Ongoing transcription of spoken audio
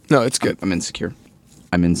No, it's good. I'm insecure.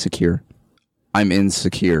 I'm insecure. I'm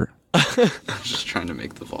insecure. I was just trying to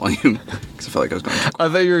make the volume because I felt like I was going. I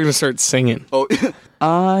thought you were going to start singing. Oh,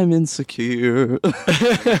 I'm insecure.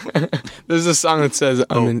 There's a song that says,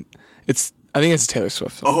 I think it's Taylor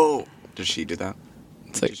Swift song. Oh, does she do that?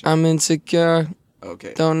 It's like, I'm insecure.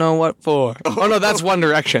 Okay. Don't know what for. Oh, no, that's One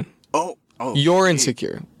Direction. Oh. You're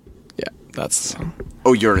insecure. Yeah, that's the song.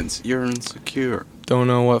 Oh, you're insecure. Don't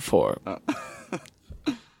know what for.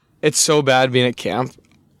 It's so bad being at camp.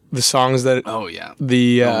 The songs that... Oh, yeah.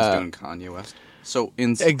 The... No one's doing Kanye West. So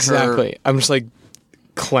insecure. Exactly. I'm just like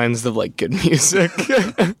cleansed of like good music.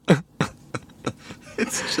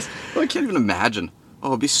 It's just... I can't even imagine. Oh,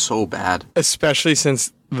 it'd be so bad. Especially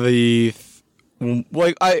since we do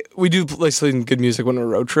listen to good music when we're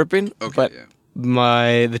road tripping. Okay, but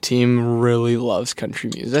yeah. the team really loves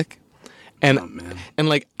country music. And Oh, man. and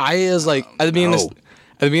like I was like at the beginning of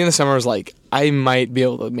the summer I was like I might be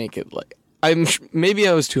able to make it like maybe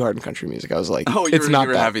I was too hard in country music. I was like, it's not you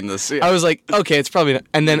were that. having this. Yeah. I was like, okay, it's probably not.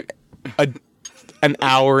 And then an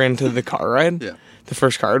hour into the car ride, the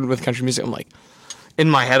first car with country music, I'm like, in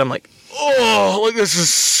my head, I'm like, oh, like this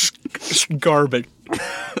is garbage.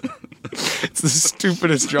 It's the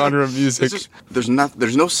stupidest genre of music. There's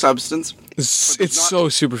no substance. It's so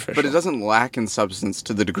superficial. But it doesn't lack in substance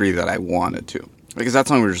to the degree that I wanted to. Because that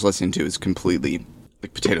song we were just listening to is completely...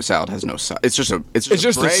 Like, Potato Salad has no... It's just a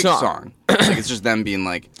brag song. Like, it's just them being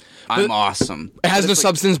like, I'm awesome. It has no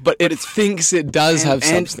substance, but it thinks it does have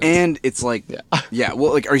substance. And it's like... Yeah,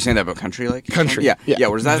 well, like, are you saying that about country? Like Country. Yeah.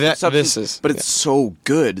 Whereas that substance... This is... But it's so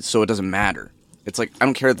good, so it doesn't matter. It's like, I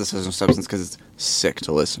don't care that this has no substance because it's sick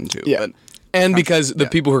to listen to. Yeah. But and because the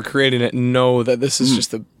people who are creating it know that this is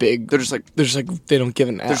just a big... They're just like... They don't give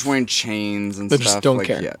an F. They're just wearing chains and they stuff. They just don't like,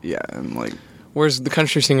 care. Yeah, and like... Whereas the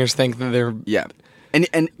country singers think that they're... Yeah.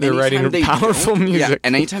 And they're writing powerful music. Yeah,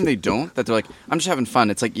 and anytime they don't, that they're like, I'm just having fun.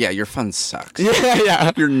 It's like, yeah, your fun sucks.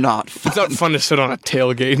 Yeah. You're not fun. It's not fun to sit on a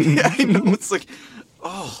tailgate. Yeah, I know. It's like,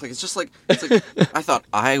 it's like, I thought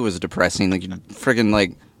I was depressing. Like, you friggin'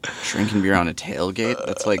 like drinking beer on a tailgate.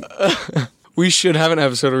 That's like... We should have an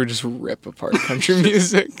episode where we just rip apart country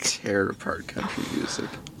music. Tear apart country music.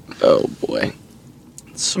 Oh, boy.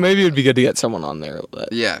 So maybe it would be good to get someone on there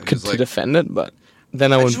that could to defend it, but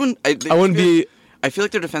then I wouldn't be... I feel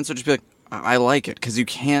like their defense would just be like, I like it, because you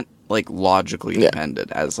can't, like, logically defend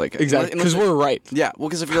it as, like... Exactly, because we're right. Yeah, well,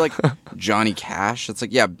 because if you're, like, Johnny Cash, it's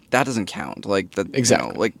like, yeah, that doesn't count. Like, that, exactly.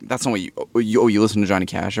 You know, like, that's not what you listen to Johnny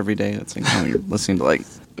Cash every day? That's like, no, you're listening to, like,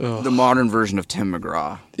 the modern version of Tim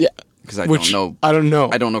McGraw. Yeah. Because I don't know. I don't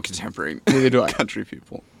know. I don't know contemporary Neither do I. country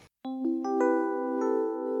people.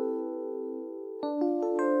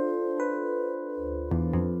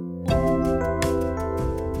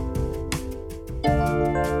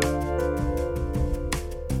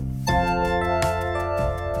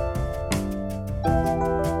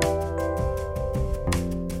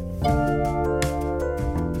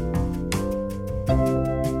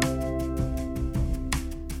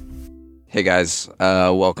 Hey guys,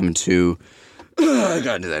 welcome to... I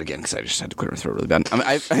gotta do that again because I just had to clear my throat really bad. I mean,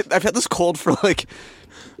 I've had this cold for like...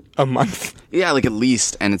 A month. Yeah, like at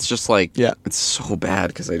least, and it's just like... Yeah. It's so bad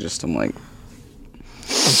because I'm like... I'm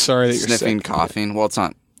sorry that you're sniffing, sick. coughing. Well, it's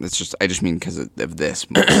not... It's just... I just mean because of this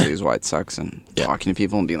mostly is why it sucks, and talking to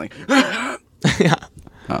people and being like... Yeah.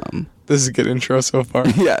 This is a good intro so far.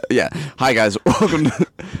 Yeah. Hi guys, welcome to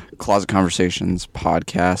Closet Conversations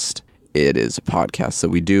podcast. It is a podcast that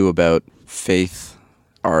we do about faith,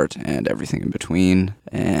 art, and everything in between.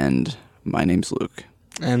 And my name's Luke.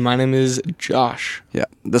 And my name is Josh. Yeah,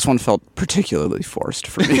 this one felt particularly forced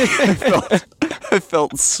for me. I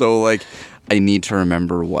felt so like I need to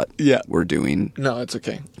remember what we're doing. No, it's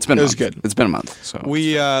okay. It was good. It's been a month. So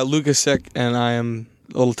Luke is sick, and I am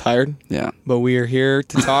a little tired. Yeah. But we are here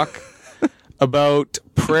to talk about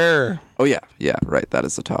prayer. Oh, yeah. Yeah, right. That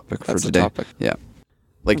is the topic for today. That's the topic. Yeah.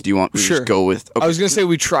 Like, do you want me to just go with... Okay. I was going to say,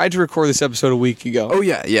 we tried to record this episode a week ago. Oh,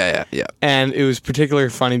 yeah. And it was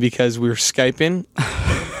particularly funny because we were Skyping,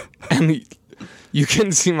 and you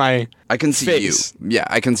couldn't see my I can see face. you. Yeah,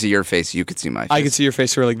 I can see your face. You could see my face. I could see your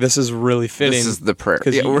face. So we're like, this is really fitting. This is the prayer.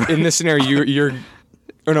 Because in this scenario, you're...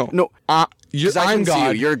 Or no. No. I'm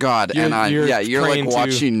God. You're God, and I'm... You're like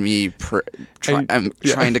watching me... I'm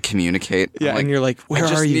trying to communicate. Yeah, and you're like, where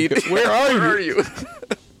are you? Where are you?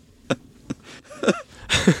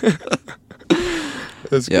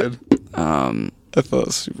 That's good. I thought it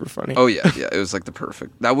was super funny. Oh yeah. It was like the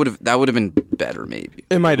perfect. That would have been better, maybe.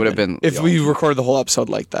 It might have been if we recorded the whole episode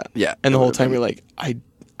like that. Yeah, and the whole time you're like, I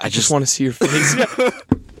just want to see your face.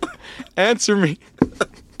 Answer me.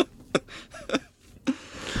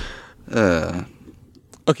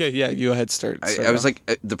 Okay, yeah, you ahead. Start. I was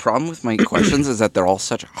like, the problem with my questions is that they're all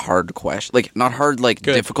such hard questions. Like, not hard, like,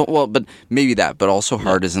 Good. difficult. Well, but maybe that. But also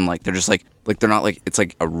hard as in, like, they're just, like, they're not, like, it's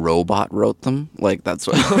like a robot wrote them. Like, that's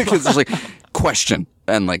what, like, it's just, like, question.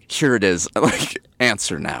 And, like, here it is. Like,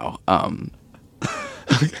 answer now. I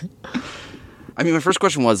mean, my first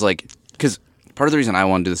question was, like, because part of the reason I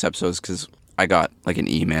want to do this episode is because I got, like, an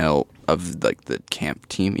email of, like, the camp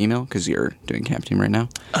team email, because you're doing camp team right now.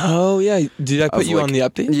 Oh, yeah. Did I put you like, on the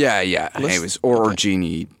update? Yeah. List? Anyways, or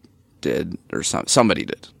Jeannie did, or somebody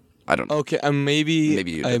did. I don't know. Okay, maybe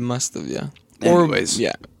you I did. must have, yeah. Anyways. Or,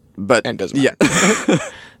 yeah. But And doesn't matter. yeah.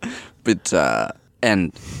 But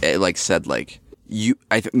and it like said like you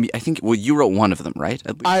I think well you wrote one of them, right?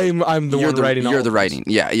 At least. I'm the one writing all You're of the these. writing.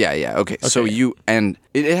 Yeah. Okay. So Okay. you and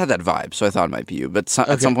it had that vibe, so I thought it might be you. But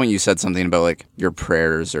at some point you said something about like your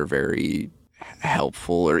prayers are very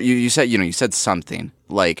helpful, or you said something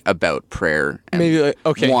like about prayer and Maybe like,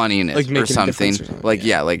 okay. wanting it like or making a something. difference or something. Like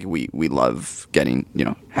yeah, like we love getting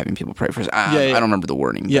having people pray for us. I don't remember the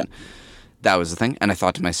wording. Yeah. But that was the thing, and I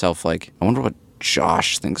thought to myself like, I wonder what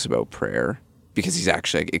Josh thinks about prayer, because he's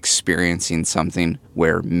actually like, experiencing something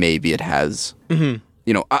where maybe it has, I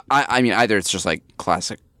mean, either it's just like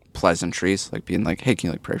classic pleasantries, like being like, hey, can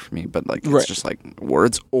you like pray for me? But like, it's just like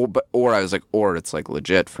words, or I was like, or it's like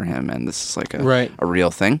legit for him, and this is like a real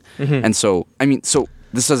thing. And so, I mean, so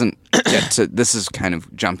this doesn't get to, this is kind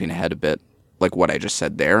of jumping ahead a bit, like what I just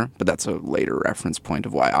said there, but that's a later reference point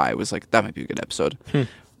of why I was like, that might be a good episode.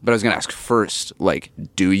 But I was going to ask first, like,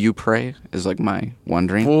 do you pray? Is, like, my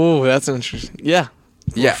wondering. Oh, that's interesting. Yeah.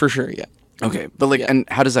 Yeah. For sure, yeah. Okay. But, like, and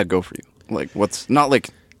how does that go for you? Like, what's, not, like,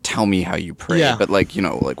 tell me how you pray, Yeah. but, like,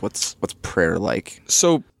 like, what's prayer like?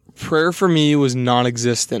 So, prayer for me was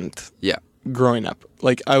non-existent Yeah. growing up.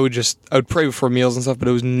 Like, I would pray before meals and stuff, but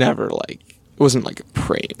it was never, like, it wasn't, like,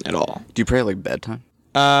 praying at all. Do you pray at, like, bedtime?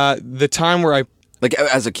 The time where I... Like,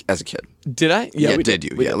 as a kid? Did I? Yeah, we did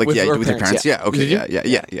you? We Yeah, did. like, with yeah, our with your parents? yeah. Yeah, okay, Did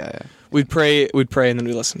you? yeah. We'd pray, and then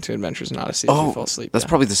we listen to Adventures in Odyssey as we fall asleep. That's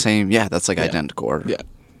probably the same. Yeah, that's, like, identical order. Yeah,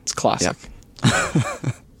 it's classic.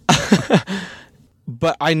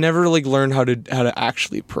 But I never like learned how to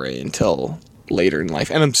actually pray until later in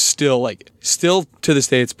life, and I'm still to this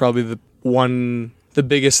day, it's probably the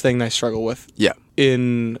biggest thing I struggle with. Yeah.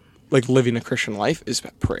 In like living a Christian life is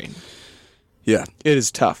praying. Yeah. It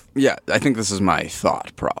is tough. Yeah, I think this is my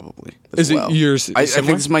thought, probably. Is it yours? I think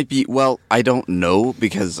this might be, well, I don't know,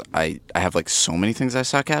 because I have, like, so many things I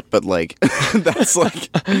suck at, but, like, that's, like...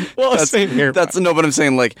 Well, same here. No, but I'm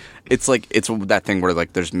saying, like, it's that thing where,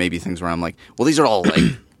 like, there's maybe things where I'm like, well, these are all, like,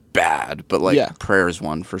 bad, but, like, prayer is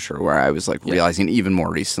one for sure, where I was, like, realizing even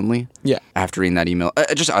more recently, after reading that email,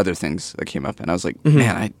 just other things that came up, and I was like,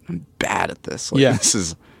 man, I'm bad at this. Like,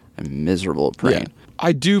 I'm miserable at praying. Yeah.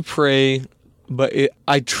 I do pray... But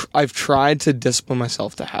I've tried to discipline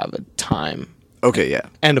myself to have a time. Okay, yeah.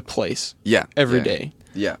 And a place. Yeah. Every day.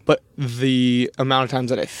 Yeah. But the amount of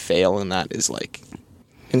times that I fail in that is like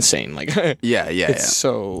insane. Like it's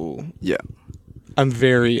so Yeah. I'm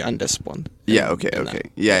very undisciplined. Yeah, okay.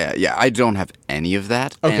 Yeah. I don't have any of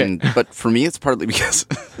that. Okay. But for me it's partly because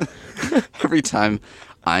every time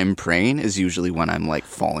I'm praying is usually when I'm like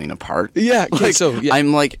falling apart. Yeah, like, so yeah.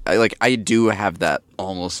 I'm like I do have that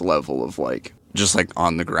almost level of like just like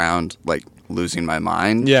on the ground, like losing my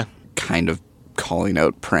mind. Yeah. Kind of calling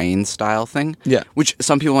out praying style thing. Yeah. Which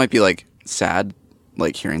some people might be like sad,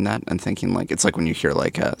 like hearing that and thinking like it's like when you hear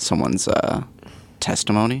like someone's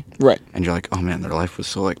testimony. Right. And you're like, oh man, their life was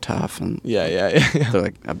so like tough and Yeah. they're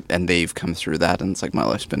like and they've come through that and it's like my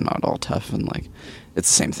life's been not all tough and like it's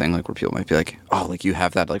the same thing like where people might be like, oh, like you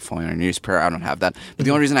have that like falling on your knees prayer. I don't have that. But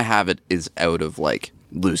the only reason I have it is out of like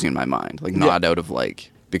losing my mind. Like not out of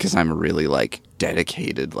like because I'm a really like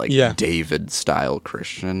dedicated like David style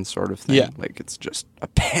Christian sort of thing. Yeah. Like it's just a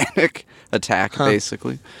panic attack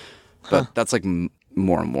basically. But that's like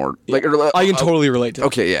more and more like I can totally relate to that.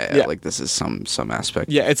 Okay, yeah. Like this is some aspect.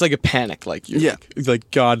 Yeah, it's like a panic. Like you're like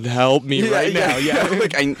God help me right now. Yeah.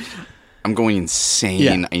 Like I'm going insane.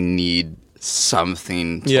 Yeah. I need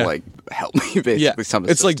something to like help me basically. Some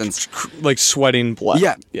it's assistance. like sweating blood.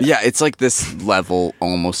 Yeah. It's like this level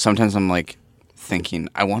almost. Sometimes I'm like thinking,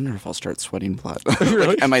 I wonder if I'll start sweating blood. Really?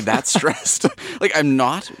 Like, am I that stressed? Like I'm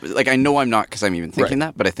not. Like I know I'm not because I'm even thinking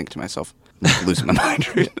that. But I think to myself, I'm losing my mind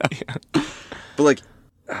right now. But like,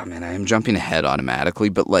 oh man, I am jumping ahead automatically.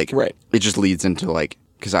 But like, it just leads into like.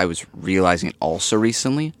 Because I was realizing it also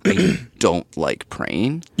recently, I don't like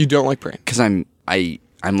praying. You don't like praying? Because I'm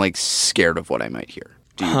like scared of what I might hear.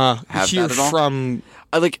 Do you have hear that at all? From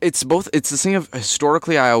I like it's both. It's the thing of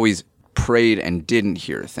historically I always prayed and didn't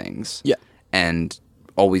hear things. Yeah. And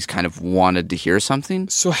always kind of wanted to hear something.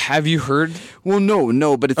 So have you heard? Well,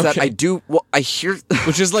 no, but it's that Okay. I do. Well, I hear.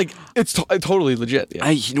 Which is like, it's totally legit. Yeah.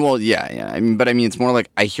 Yeah. I mean, it's more like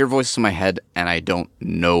I hear voices in my head and I don't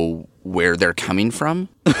know where they're coming from,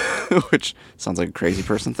 which sounds like a crazy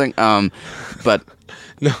person thing. But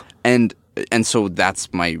No. And so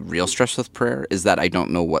that's my real stress with prayer, is that I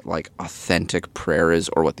don't know what like authentic prayer is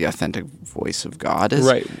or what the authentic voice of God is.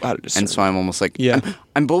 Right. How to discern. And so I'm almost like, Yeah.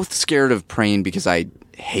 I'm both scared of praying because I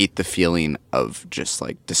hate the feeling of just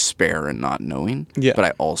like despair and not knowing. Yeah. But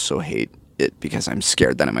I also hate it because I'm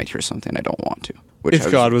scared that I might hear something I don't want to. Which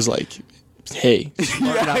If God was like, hey.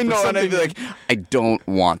 yeah, I know, and I'd be like, I don't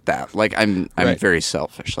want that. Like I'm Right. very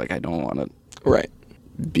selfish. Like I don't want to Right.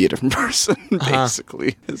 be a different person.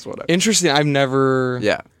 Basically, is what I. Interesting. I've never.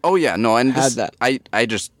 Yeah. Oh yeah. No. And Had this, that.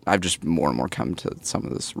 I've just more and more come to some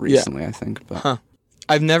of this recently. I think. But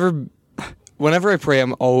I've never. Whenever I pray,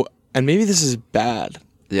 and maybe this is bad.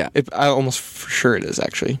 yeah. I almost for sure it is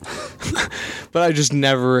actually, but I just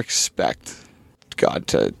never expect God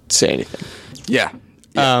to say anything. Yeah.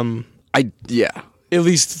 Yeah. At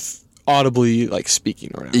least audibly, like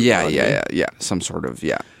speaking or whatever. Yeah. Some sort of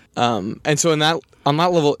And so on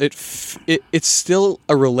that level, it's still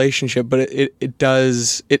a relationship, but it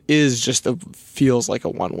is just feels like a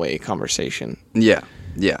one-way conversation. Yeah.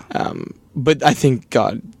 But I think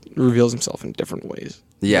God reveals himself in different ways.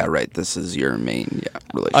 Yeah. Right. This is your main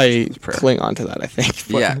relationship I with prayer. cling on to that, I think.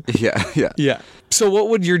 But- Yeah. Yeah. So what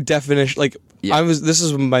would your definition like Yeah. this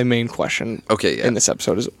is my main question Okay. Yeah. in this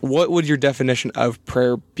episode is what would your definition of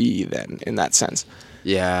prayer be then in that sense?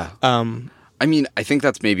 Yeah. I mean, I think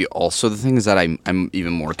that's maybe also the thing is that I'm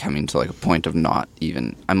even more coming to like a point of not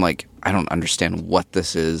even. I'm like, I don't understand what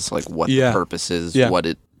this is, like what the purpose is, what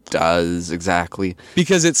it does exactly.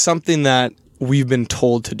 Because it's something that we've been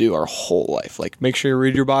told to do our whole life. Like make sure you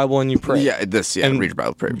read your Bible and you pray. Yeah, and read your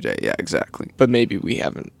Bible, pray every day. Yeah, exactly. But maybe we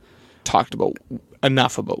haven't talked about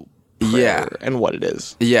enough about prayer and what it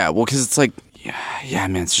is. Yeah, well, because it's like, yeah,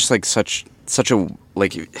 man, it's just like such a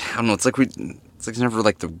like I don't know. It's like never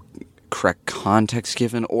like the correct context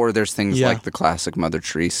given, or there's things like the classic Mother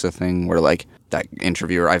Teresa thing where like that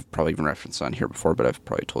interviewer, I've probably even referenced on here before, but I've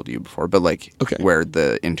probably told you before, but like where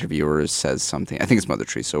the interviewer says something, I think it's Mother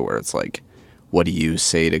Teresa, where it's like, what do you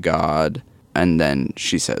say to God? And then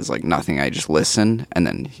she says like, nothing, I just listen. And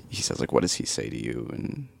then he says like, what does he say to you?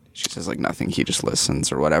 And she says like, nothing, he just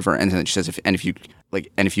listens or whatever. And then she says, if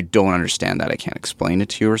you don't understand that, I can't explain it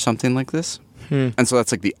to you or something like this. And so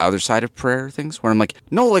that's like the other side of prayer things where I'm like,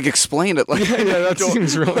 no, like explain it. Like, that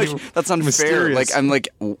seems really like, that's unfair. mysterious. Like, I'm like,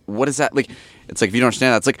 what is that? Like, it's like, if you don't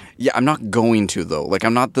understand that, it's like, yeah, I'm not going to though. Like,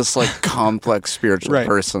 I'm not this like complex spiritual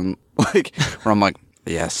person. Like, where I'm like,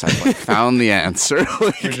 yes, I like, found the answer.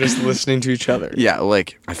 Like, We're just listening to each other. yeah,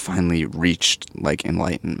 like I finally reached like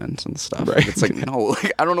enlightenment and stuff. Right. It's like, no,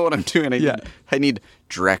 like I don't know what I'm doing. I need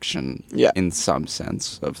direction in some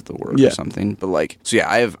sense of the word or something. But like, so yeah,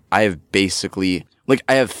 I have basically like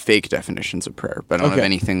I have fake definitions of prayer, but I don't have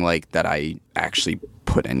anything like that I actually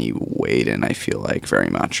put any weight in, I feel like very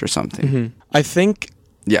much or something. I think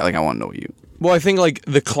Yeah, like I want to know what you. Well, I think like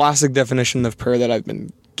the classic definition of prayer that I've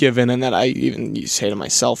been given and that I even say to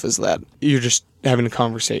myself is that you're just having a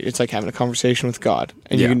conversation. It's like having a conversation with God,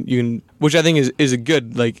 and you can, which I think is a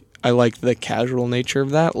good, like, I like the casual nature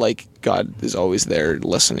of that. Like God is always there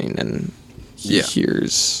listening, and he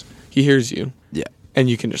hears you. Yeah, and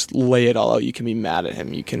you can just lay it all out. You can be mad at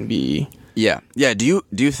him. You can be. Yeah. Do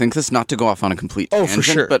you think this, not to go off on a complete tangent, for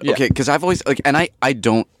sure. but okay, because I've always like, and I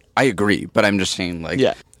agree, but I'm just saying like,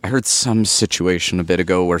 I heard some situation a bit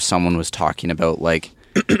ago where someone was talking about like,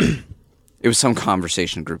 it was some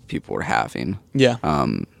conversation group people were having. Yeah.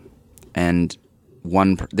 And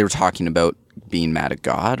they were talking about being mad at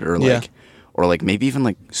God or like, or like maybe even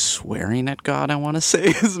like swearing at God, I want to say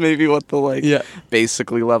is maybe what the like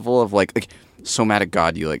basically level of like so mad at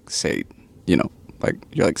God, you like say, you know, like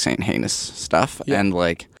you're like saying heinous stuff and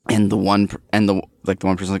like, and the one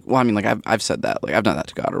person's like, well, I mean, like I've said that, like I've done that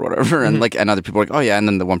to God or whatever. And like, and other people are like, oh yeah. And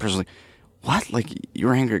then the one person's like, what? Like you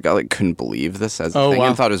were angry at God, like couldn't believe this as a thing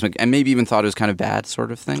and thought it was, and maybe even thought it was kind of bad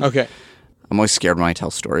sort of thing. Okay. I'm always scared when I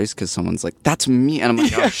tell stories because someone's like, that's me. And I'm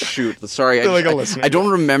like, oh shoot, sorry. I don't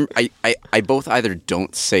remember. I both either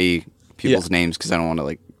don't say people's names because I don't want to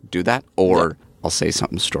like do that, or I'll say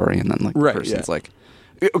something story and then like the person's like,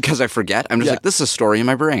 because I forget. I'm just like, this is a story in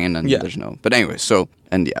my brain and there's no. But anyway, so,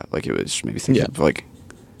 and like it was maybe thinking of like,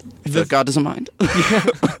 I feel like God doesn't mind.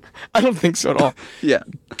 I don't think so at all. Yeah.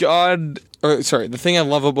 The thing I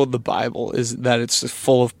love about the Bible is that it's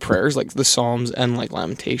full of prayers, like the Psalms and like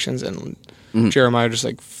Lamentations and Jeremiah are just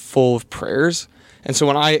like full of prayers. And so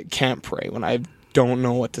when I can't pray, when I don't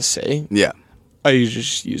know what to say, Yeah. I usually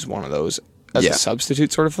just use one of those as Yeah. a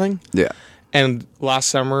substitute sort of thing. Yeah. And last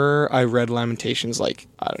summer, I read Lamentations like,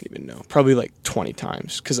 I don't even know, probably like 20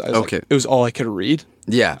 times. Because I was like, it was all I could read.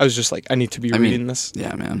 Yeah. I was just like, I need to be reading this.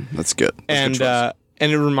 Yeah, man. That's good. That's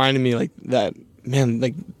And it reminded me like that, man,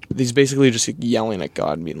 like he's basically just like, yelling at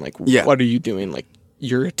God, being like, Yeah. what are you doing? Like,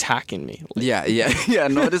 you're attacking me. Like, yeah.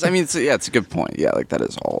 No, it is. I mean, it's a good point. Yeah, like that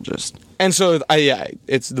is all just. And so,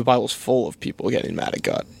 it's the Bible's full of people getting mad at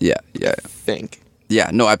God. Yeah. I think. Yeah.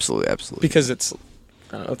 No, absolutely. Because it's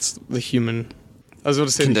the human. I was going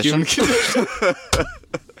to say Condition? the human condition.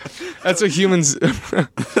 That's what humans.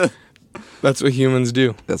 That's what humans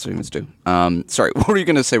do. That's what humans do. Sorry, what were you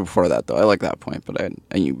going to say before that, though? I like that point, but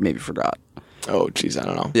you maybe forgot. Oh, geez, I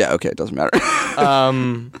don't know. Yeah, okay, it doesn't matter.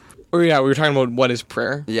 We were talking about what is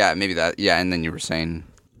prayer. Yeah, maybe that. Yeah, and then you were saying.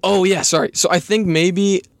 Oh, yeah, sorry. So I think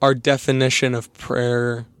maybe our definition of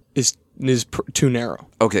prayer is too narrow.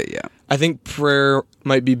 Okay, yeah. I think prayer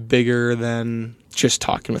might be bigger than just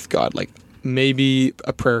talking with God. Like, maybe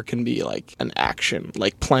a prayer can be like an action,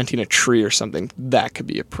 like planting a tree or something. That could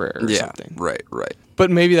be a prayer or something. Right.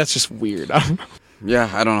 But maybe that's just weird. I don't know. Yeah,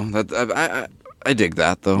 I don't know. I dig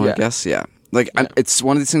that, though, Yeah. I guess, yeah. Like, it's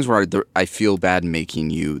one of these things where I feel bad making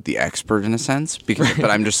you the expert in a sense, but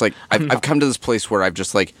I'm just like, I've come to this place where I've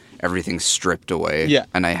just like, everything's stripped away,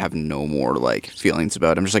 and I have no more like feelings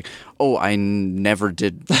about it. I'm just like, oh, I never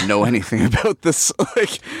did know anything about this,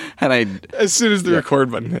 like, and I As soon as the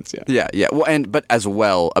record button hits, yeah. Well, but as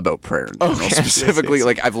well about prayer in general, Okay. specifically, Yes.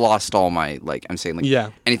 like I've lost all my like I'm saying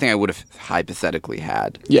like anything I would have hypothetically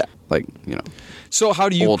had, like So how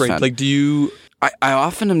do you Old pray? fan. Like, do you? I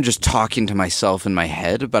often am just talking to myself in my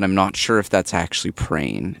head, but I'm not sure if that's actually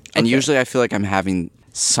praying. And usually I feel like I'm having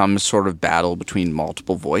some sort of battle between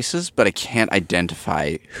multiple voices, but I can't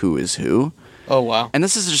identify who is who. Oh, wow. And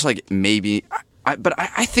this is just like maybe, but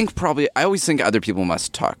I think probably, I always think other people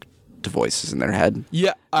must talk to voices in their head.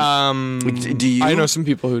 Yeah. Do you? I know some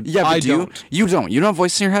people who. Yeah, but I do don't. You don't. You don't have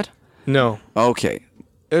voices in your head? No. Okay.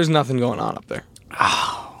 There's nothing going on up there.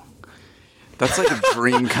 That's like a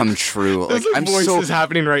dream come true. Like, There's voices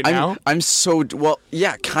happening right now. I'm so well,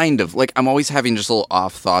 yeah, kind of. Like I'm always having just little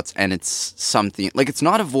off thoughts, and it's something like it's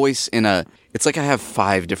not a voice in a. It's like I have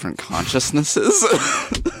 5 different consciousnesses.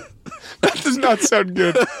 That does not sound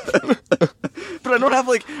good. But I don't have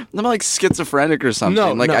like I'm not like schizophrenic or something.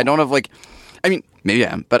 No, like no. I don't have like. I mean, maybe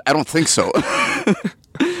I am, but I don't think so.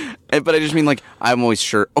 But I just mean like I'm always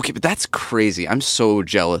sure. Okay, but that's crazy. I'm so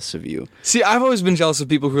jealous of you. See, I've always been jealous of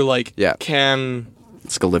people who like Yeah. can.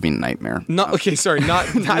 It's like a living nightmare. Not okay. Sorry, not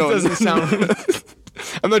that doesn't sound.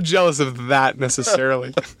 I'm not jealous of that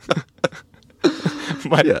necessarily.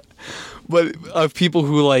 But of people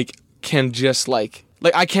who like can just like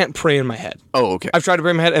I can't pray in my head. Oh, okay. I've tried to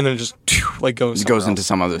pray in my head and then it just like goes It goes somewhere into else.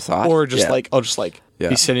 some other thought, Or just Yeah. like I'll just like Yeah.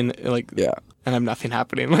 be sitting like Yeah. and have nothing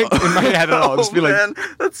happening like in my head at all. Just be like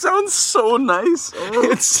that sounds so nice.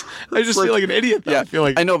 I just feel like an idiot. Though. Yeah, I feel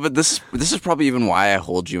like I know, but this is probably even why I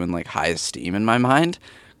hold you in like high esteem in my mind,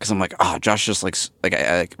 because I'm like, oh, Josh, just like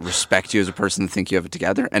I like, respect you as a person, think you have it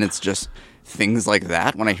together, and it's just things like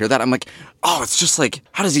that. When I hear that, I'm like, oh, it's just like,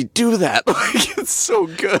 how does he do that? Like, it's so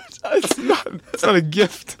good. it's not a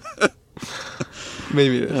gift.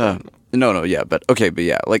 Maybe it is. No, yeah, but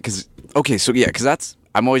yeah, like, because that's.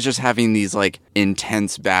 I'm always just having these like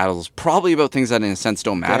intense battles, probably about things that in a sense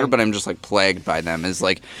don't matter, but I'm just like plagued by them. It's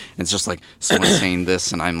like it's just like someone saying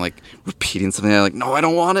this, and I'm like repeating something. I'm like, no, I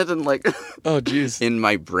don't want it, and like, Oh, jeez. in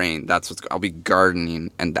my brain, I'll be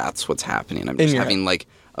gardening, and that's what's happening. I'm just having like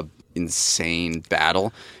a insane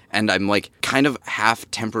battle, and I'm like kind of half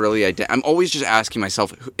temporarily. I'm always just asking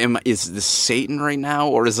myself, is this Satan right now,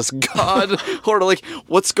 or is this God, or like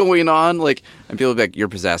what's going on? Like, and people will be like, you're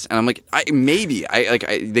possessed, and I'm like,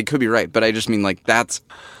 they could be right, but I just mean like that's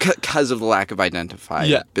because of the lack of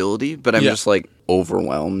identifiability. But I'm just like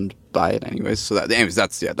overwhelmed by it, anyways. So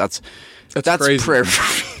that's crazy. prayer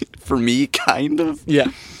for me, kind of. Yeah.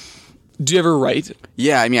 Do you ever write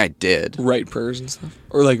Yeah, I mean, I did. prayers and stuff,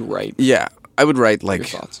 or like write? Yeah, I would write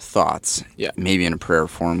like Your thoughts. Yeah. Maybe in a prayer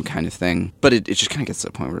form kind of thing. But it just kind of gets to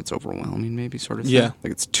the point where it's overwhelming, maybe sort of thing. Yeah.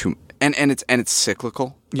 Like it's too and it's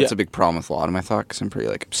cyclical. That's Yeah. a big problem with a lot of my thought, because I'm pretty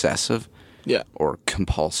like obsessive. Yeah. Or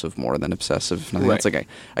compulsive more than obsessive. If nothing. Right. It's like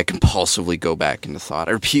I compulsively go back into thought.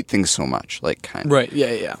 I repeat things so much, like kind of. Right.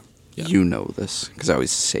 Yeah. You know this, because I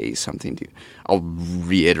always say something to you. I'll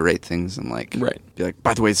reiterate things and like be like,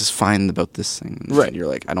 by the way, is this fine about this thing? And you're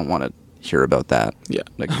like, I don't want to hear about that. Yeah.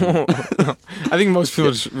 Like, I think most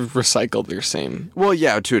people just recycle their same. well,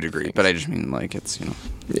 yeah, to a degree, but I just mean like it's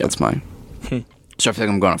that's mine. So I feel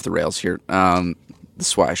like I'm going off the rails here. This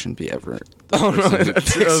is why I shouldn't be ever. Oh no,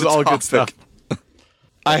 that was all good stuff.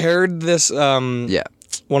 I heard this. Yeah.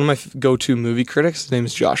 One of my go-to movie critics, his name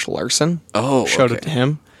is Josh Larson. Oh, Shout out to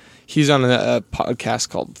him. He's on a podcast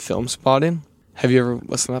called Film Spotting. Have you ever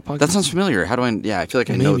listened to that podcast? That sounds familiar. How do I? Yeah, I feel like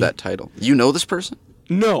I know that title. You know this person?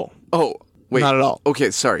 No. Oh, wait. Not at all. Okay,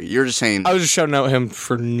 sorry. You're just saying. I was just shouting out him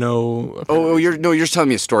for no. You're just telling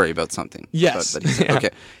me a story about something. Yes. Yeah. Okay.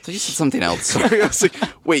 So you said something else. Sorry. I was like,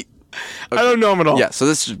 wait. Okay. I don't know him at all. Yeah. So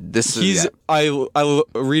this is. I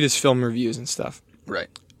read his film reviews and stuff. Right.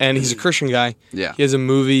 And he's a Christian guy. Yeah. He has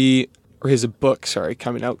a book,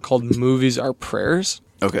 coming out called Movies Are Prayers.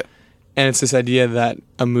 Okay. And it's this idea that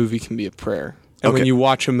a movie can be a prayer. And when you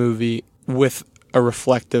watch a movie with a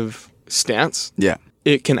reflective stance,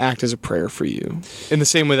 it can act as a prayer for you. In the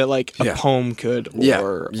same way that like a poem could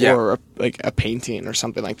or a painting or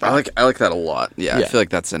something like that. I like that a lot. Yeah. I feel like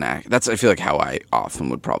that's an act. I feel like how I often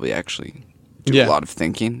would probably actually do a lot of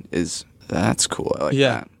thinking is that's cool. I like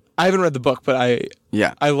that. I haven't read the book, but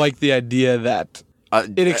I like the idea that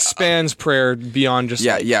it expands prayer beyond just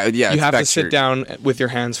you have to sit down with your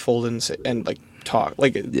hands folded and like talk.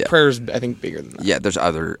 Like prayer is, I think, bigger than that. Yeah, there's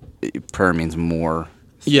prayer means more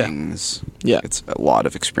things. Yeah, it's a lot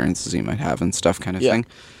of experiences you might have and stuff kind of thing.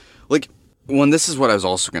 Like, this is what I was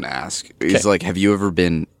also going to ask is like, have you ever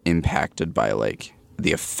been impacted by like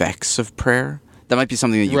the effects of prayer? That might be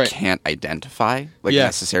something that you can't identify,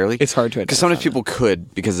 necessarily. It's hard to identify. Because sometimes people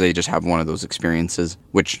could, because they just have one of those experiences,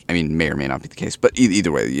 which, I mean, may or may not be the case. But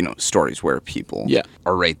either way, stories where people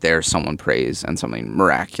are right there, someone prays, and something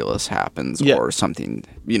miraculous happens, or something,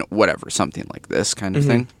 whatever, something like this kind of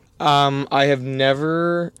thing. I have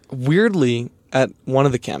never, weirdly, at one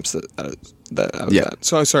of the camps that I was at.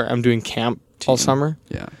 So, sorry, I'm doing camp all summer.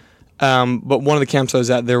 Yeah. But one of the camps I was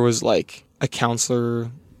at, there was, like, a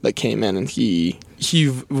counselor that came in, and he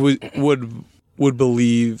would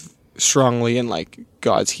believe strongly in like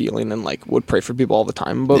God's healing and like would pray for people all the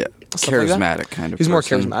time about charismatic like kind of. He's more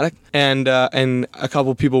charismatic, and a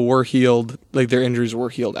couple people were healed, like their injuries were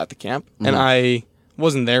healed at the camp, and I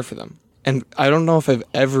wasn't there for them, and I don't know if I've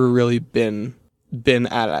ever really been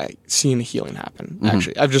seen a healing happen.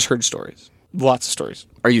 Actually, I've just heard stories, lots of stories.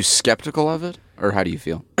 Are you skeptical of it, or how do you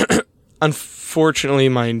feel? Unfortunately,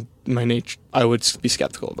 my nature, I would be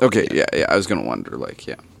skeptical about it. Okay, yeah. I was going to wonder, like,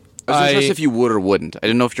 I was interested if you would or wouldn't. I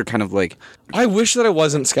didn't know if you're kind of like... I wish that I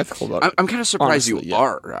wasn't skeptical about it. I'm kind of surprised honestly, you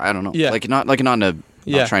are. I don't know. Yeah. Like, not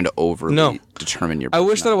trying to overly determine your I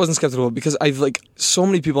wish that I wasn't skeptical because I've, like, so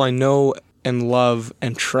many people I know and love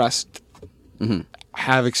and trust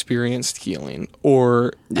have experienced healing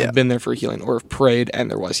or have been there for healing or have prayed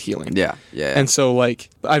and there was healing. Yeah. And so,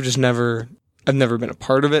 like, I've never been a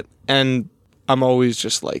part of it, and I'm always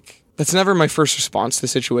just like, that's never my first response to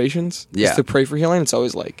situations. Is to pray for healing. It's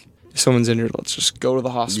always like, if someone's injured, let's just go to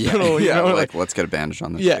the hospital. Like let's get a bandage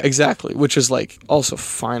on this. Yeah, exactly. Which is like also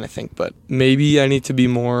fine, I think, but maybe I need to be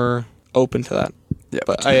more open to that. Yeah,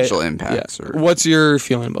 but potential impacts. Yeah. What's your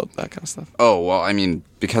feeling about that kind of stuff? Oh, well, I mean,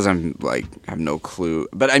 because I'm like, I have no clue.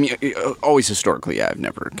 But I mean, always historically, I've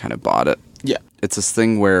never kind of bought it. Yeah. It's this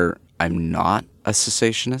thing where I'm not a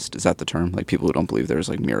cessationist. Is that the term? Like people who don't believe there's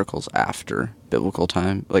like miracles after biblical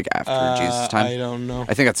time, like after Jesus' time? I don't know.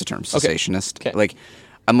 I think that's the term, cessationist. Okay. Like,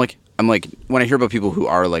 I'm like, when I hear about people who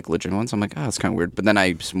are like legitimate ones, I'm like, oh, that's kind of weird. But then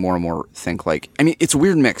I more and more think like, I mean, it's a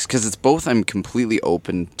weird mix because it's both. I'm completely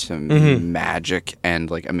open to magic and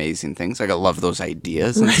like amazing things. Like I love those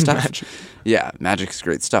ideas and stuff. Magic. Yeah, magic is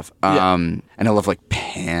great stuff. And I love like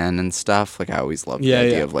Pan and stuff. Like I always loved the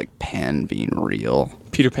idea of like Pan being real.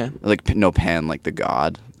 Peter Pan. Like no Pan, like the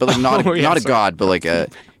god, but like not a god, but like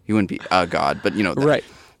he wouldn't be a god, but right.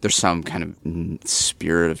 There's some kind of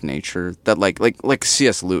spirit of nature that like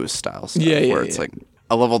C.S. Lewis style stuff where it's like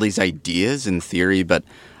I love all these ideas in theory, but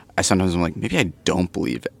I sometimes am like maybe I don't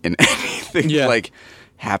believe in anything like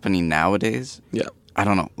happening nowadays. Yeah. I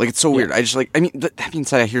don't know. Like it's so weird. I just like that being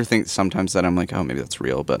said, I hear things sometimes that I'm like, oh, maybe that's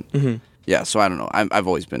real, but yeah, so I don't know. I've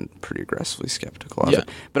always been pretty aggressively skeptical of it.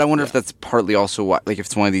 But I wonder if that's partly also why, like if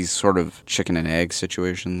it's one of these sort of chicken and egg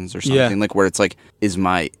situations or something, like where it's like, is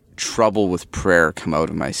my trouble with prayer come out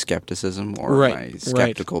of my skepticism, or am I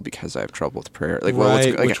skeptical because I have trouble with prayer? Like,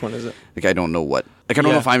 which one is it? Like, I don't know what. Like, I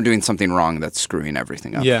don't know if I'm doing something wrong that's screwing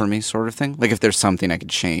everything up for me, sort of thing. Like, if there's something I could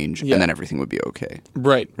change, and then everything would be okay.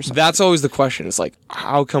 Right. That's always the question. It's like,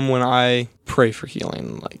 how come when I pray for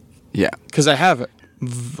healing, like, because I have it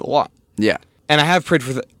a lot. Yeah. And I have prayed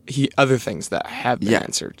for other things that have been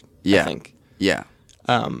answered. I think. Yeah.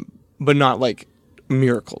 But not like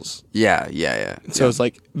miracles. Yeah. So it's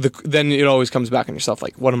like then it always comes back on yourself.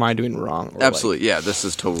 Like, what am I doing wrong? Or Absolutely. Yeah. This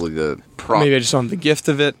is totally the problem. Maybe I just don't have the gift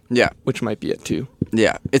of it. Yeah. Which might be it too.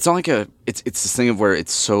 Yeah. It's not like it's this thing of where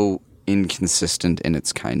it's so inconsistent and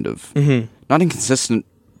it's kind of not inconsistent,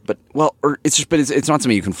 but it's not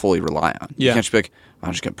something you can fully rely on. Yeah. You can't just be like,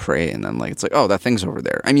 I'm just gonna pray, and then like it's like, oh, that thing's over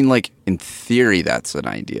there. I mean, like in theory, that's an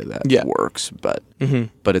idea that works, but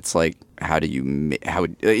it's like, how do you I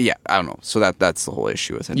don't know. So that's the whole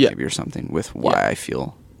issue with it, maybe, or something with why I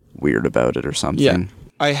feel weird about it or something. Yeah,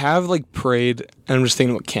 I have like prayed, and I'm just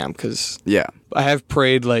thinking about camp because I have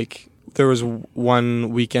prayed like there was one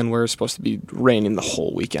weekend where it was supposed to be raining the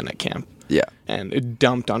whole weekend at camp. Yeah, and it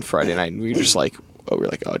dumped on Friday night, and we were just like.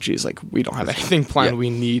 Oh geez, like we don't have anything planned. We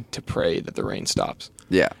need to pray that the rain stops.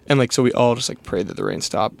 Yeah. And like so we all just like prayed that the rain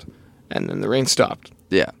stopped, and then the rain stopped.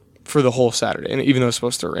 Yeah. For the whole Saturday, and even though it was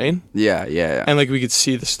supposed to rain. Yeah. And like we could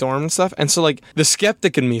see the storm and stuff, and so like the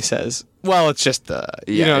skeptic in me says, well, it's just the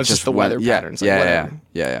it's just the weather patterns. Yeah.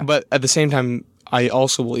 But at the same time, I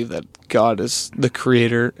also believe that God is the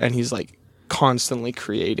creator, and He's like constantly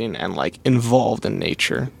creating and like involved in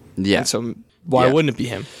nature. Yeah. And so. Why wouldn't it be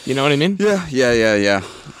him? You know what I mean? Yeah.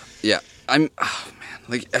 I'm,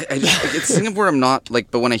 like, I just, like, it's a thing where I'm not,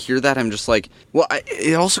 like, but when I hear that, I'm just like, well,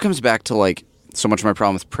 it also comes back to, like, so much of my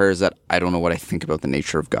problem with prayer is that I don't know what I think about the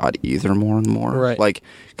nature of God either more and more. Right. Like,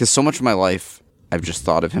 because so much of my life, I've just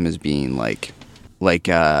thought of him as being, like,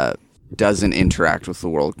 doesn't interact with the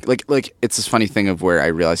world. Like, it's this funny thing of where I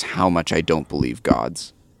realize how much I don't believe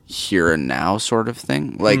God's here and now sort of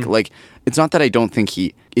thing. Like, it's not that I don't think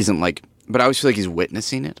he isn't, like, but I always feel like he's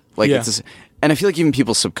witnessing it. Like, it's this, and I feel like even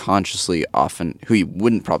people subconsciously often, who you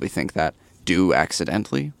wouldn't probably think that, do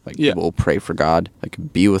accidentally. Like, people will pray for God, like,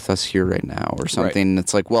 be with us here right now or something. Right. And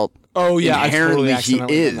it's like, well, inherently he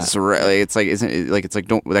is, right? Like, it's like, isn't it, like, it's like,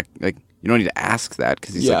 you don't need to ask that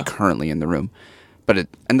because he's like currently in the room. But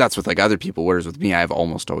and that's with like other people. Whereas with me, I've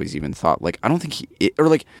almost always even thought like, I don't think or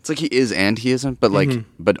like, it's like he is and he isn't, but like,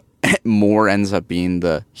 but more ends up being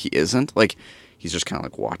he isn't. Like, he's just kind of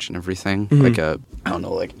like watching everything, like I don't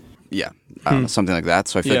know, like I don't know, something like that.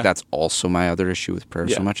 So I feel like that's also my other issue with prayer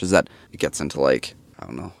so much is that it gets into like, I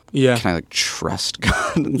don't know, can I like trust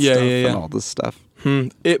God and stuff and all this stuff?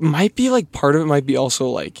 It might be like part of it might be also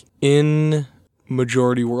like in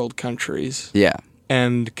majority world countries,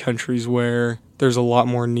 and countries where there's a lot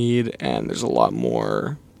more need and there's a lot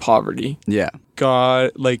more poverty.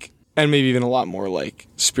 God, like. And maybe even a lot more like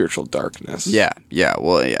spiritual darkness.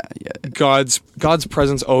 God's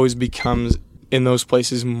presence always becomes in those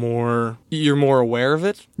places more. You're more aware of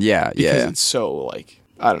it. Because it's so like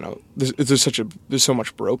I don't know. There's so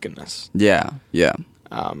much brokenness. And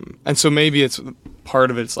so maybe it's part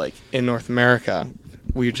of it's like in North America,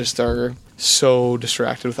 we just are so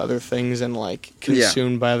distracted with other things and like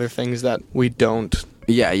consumed by other things that we don't.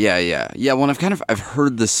 Yeah. Well, I've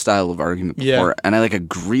heard this style of argument before, and I like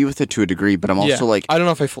agree with it to a degree, but I'm also like, I don't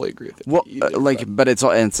know if I fully agree with it. Well, either, but it's all,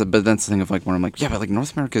 but that's the thing of like where I'm like, but like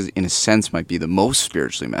North America is, in a sense, might be the most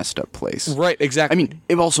spiritually messed up place. Right. Exactly. I mean,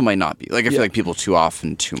 it also might not be. Like, I feel like people too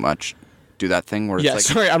often, too much do that thing where it's like,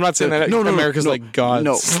 sorry, I'm not saying that America's like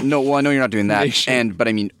God's. No. Well, I know you're not doing that, nation.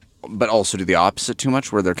 but also do the opposite too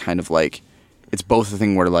much, where they're kind of like, it's both a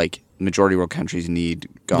thing where like. Majority world countries need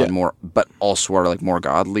God more, but also are like more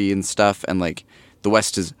godly and stuff. And like the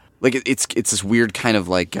West is like it's this weird kind of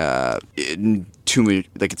like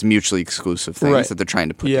it's mutually exclusive things that they're trying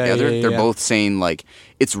to put together. They're both saying like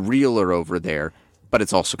it's realer over there, but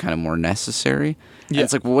it's also kind of more necessary. And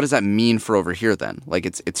it's like, well, what does that mean for over here then? Like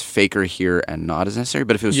it's faker here and not as necessary.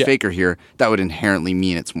 But if it was faker here, that would inherently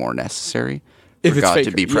mean it's more necessary for God to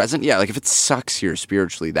be present. Like if it sucks here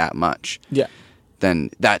spiritually that much.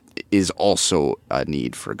 Then that is also a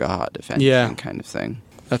need for God, if anything, kind of thing.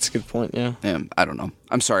 That's a good point. Yeah. I don't know.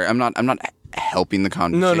 I'm sorry. I'm not helping the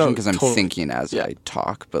conversation because I'm thinking as I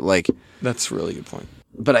talk. But like, that's a really good point.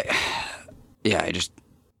 But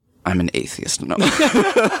I'm an atheist. No.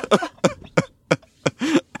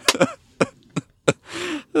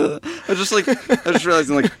 I just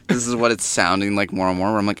realizing like this is what it's sounding like more and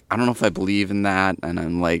more. Where I'm like, I don't know if I believe in that, and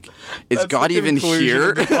I'm like, is God even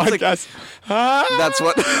here? Like, that's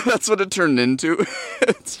what it turned into.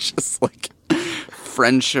 It's just like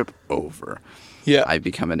friendship over. I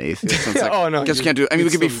become an atheist. It's like, I guess we can't do it. I mean,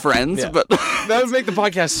 we could be friends, but that would make the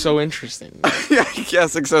podcast so interesting. I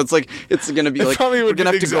guess so. It's like it's gonna be like we're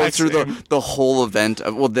gonna have to go through the whole event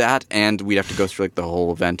of that, and we'd have to go through like the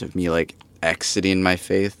whole event of me like exiting my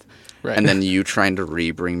faith, and then you trying to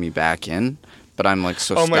bring me back in. But I'm like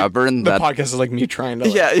so stubborn the that podcast is like me trying to.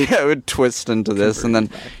 It would twist into this, and then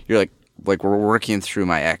you're like, like we're working through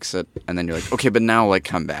my exit, and then you're like, okay, but now like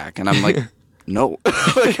come back, and I'm like, no,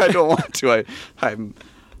 like I don't want to. I'm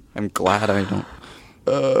glad I don't.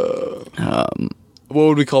 What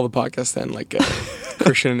would we call the podcast then? Like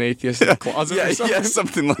Christian and atheist in a closet or something? Yeah,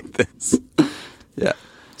 something like this. Yeah.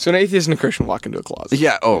 So an atheist and a Christian walk into a closet.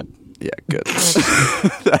 Yeah. Oh, yeah. Good.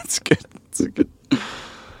 That's good. That's good.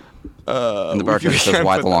 And the bartender says,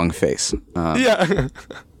 "Why the long face?" Yeah.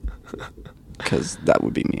 Because that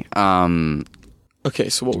would be me. Okay,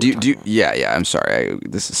 so what? Yeah. I'm sorry.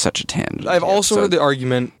 This is such a tangent. I've also heard the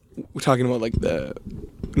argument, we're talking about like the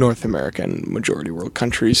North American majority world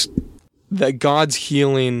countries, that God's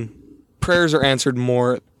healing prayers are answered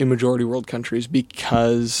more in majority world countries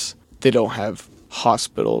because they don't have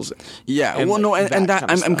hospitals. Yeah, and, well, like, no, and that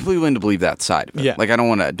I'm completely willing to believe that side of it. Yeah. Like, I don't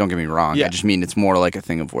want to. Don't get me wrong. Yeah. I just mean it's more like a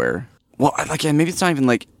thing of where, well, like, yeah, maybe it's not even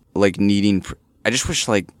like needing. I just wish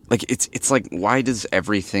like it's like, why does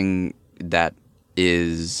everything that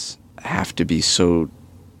is have to be so?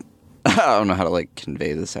 I don't know how to like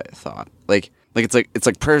convey this thought. Like it's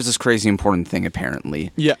like prayer is this crazy important thing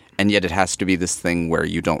apparently. Yeah. And yet it has to be this thing where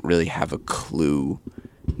you don't really have a clue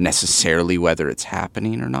necessarily whether it's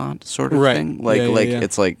happening or not, sort of thing. Like Yeah.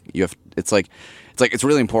 it's like you have it's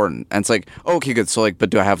really important, and it's like, oh, okay, good. So like, but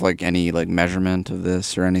do I have like any like measurement of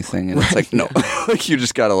this or anything? And it's like, no, like you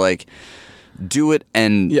just gotta like do it,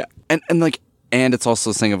 and and it's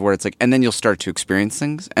also this thing of where it's like, and then you'll start to experience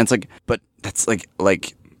things, and it's like, but that's like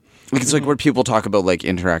it's like where people talk about like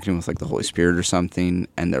interacting with like the Holy Spirit or something,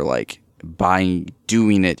 and they're like, by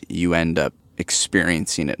doing it you end up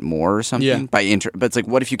experiencing it more or something. But it's like,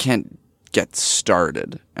 what if you can't get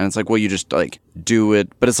started? And it's like, well, you just like do it.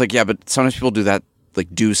 But it's like, yeah, but sometimes people do that,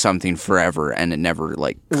 like do something forever and it never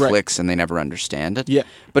like clicks and they never understand it. Yeah.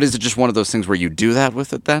 But is it just one of those things where you do that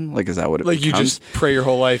with it then? Like, is that what it becomes? You just pray your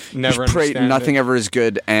whole life, never just pray, understand nothing it. ever is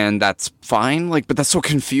good, and that's fine. Like, but that's so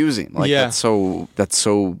confusing. Like, that's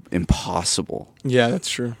so impossible. Yeah, that's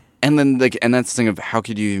true. And then like, and that's the thing of, how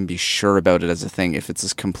could you even be sure about it as a thing if it's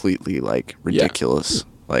this completely like ridiculous?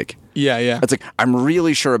 Like, yeah. It's like, I'm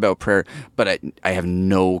really sure about prayer, but I have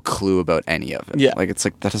no clue about any of it. Yeah. Like, it's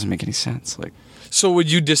like, that doesn't make any sense. Like, so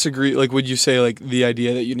would you disagree? Like, would you say like the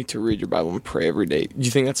idea that you need to read your Bible and pray every day? Do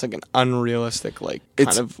you think that's like an unrealistic, like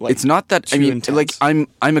kind of like? It's not that. I mean, intense? like I'm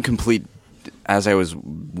a complete, as I was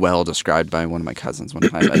well described by one of my cousins one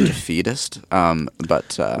time, a defeatist.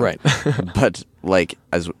 But like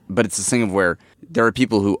but it's this thing of where there are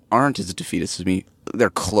people who aren't as defeatist as me. They're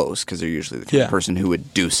close because they're usually the kind of person who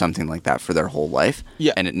would do something like that for their whole life,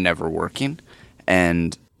 and it never working.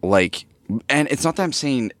 And like, and it's not that I'm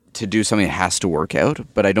saying to do something that has to work out,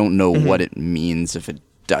 but I don't know what it means if it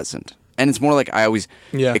doesn't. And it's more like I always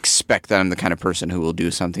expect that I'm the kind of person who will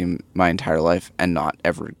do something my entire life and not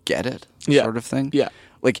ever get it, sort of thing. Yeah.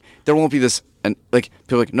 Like, there won't be this, and like,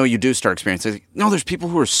 people are like, no, you do start experiencing. Like, no, there's people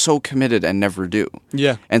who are so committed and never do.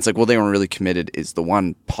 Yeah. And it's like, well, they weren't really committed is the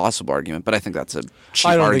one possible argument, but I think that's a cheap argument.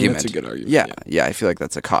 I don't think that's a good argument. Yeah, I feel like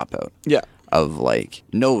that's a cop-out. Yeah. Of like,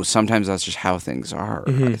 no, sometimes that's just how things are,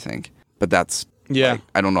 I think. But that's, like,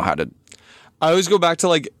 I don't know how to... I always go back to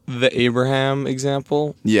like the Abraham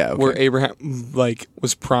example. Yeah, okay. Where Abraham like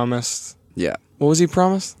was promised. Yeah. What was he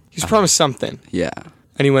promised? He was promised something. Yeah.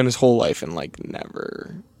 And he went his whole life and like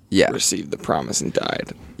never received the promise and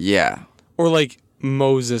died. Yeah. Or like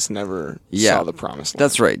Moses never saw the promised land.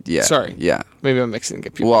 That's right. Yeah. Sorry. Yeah. Maybe I'm mixing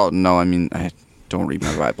it. Well, no, I mean, I don't read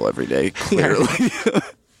my Bible every day, clearly.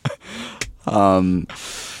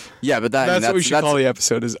 Yeah, but that's what we should call the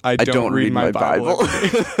episode is I don't read my Bible.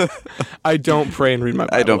 I don't pray and read my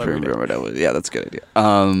Bible. I don't pray and read my Bible. Yeah, that's a good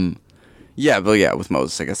idea. Yeah, but yeah, with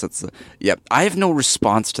Moses, I guess that's I have no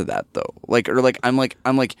response to that though. Like, or like, I'm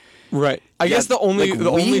like. Right. I guess the only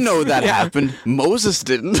we know that happened. Moses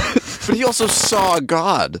didn't, but he also saw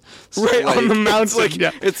God. So right, like, on the mountain.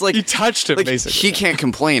 It's like he touched him, like, basically. He can't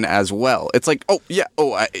complain as well. It's like,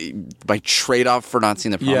 my trade-off for not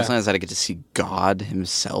seeing the promised land is that I get to see God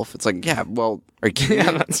himself. It's like, yeah, well, are you kidding me?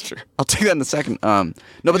 That's true. I'll take that in a second. No,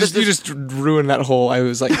 but you just ruined that whole. I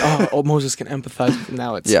was like, Moses can empathize. But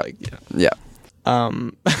now it's like,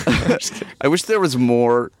 I wish there was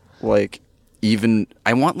more like. Even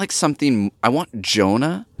I want like something. I want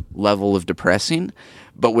Jonah level of depressing,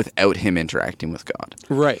 but without him interacting with God.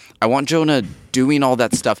 Right. I want Jonah doing all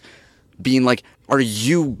that stuff, being like, "Are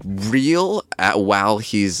you real?" While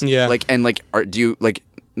he's like, and like, do you like?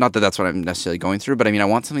 Not that that's what I'm necessarily going through, but I mean, I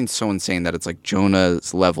want something so insane that it's like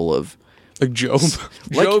Jonah's level of like Job.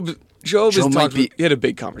 Job is talking. He had a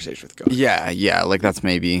big conversation with God. Yeah. Like that's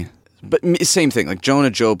maybe. But same thing, like Jonah,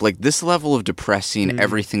 Job, like this level of depressing,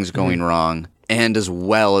 everything's going wrong, and as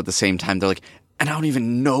well at the same time, they're like, and I don't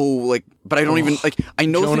even know, like, but I don't even, like, I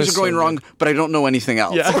know Jonah's things are going so wrong, good. but I don't know anything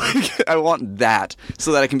else. Yeah. Like, I want that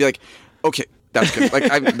so that I can be like, okay, that's good.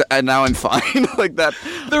 Like, and now I'm fine. Like that.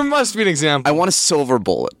 There must be an example. I want a silver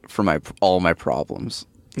bullet for all my problems.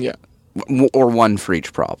 Yeah. Or one for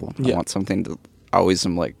each problem. Yeah. I want something to, I always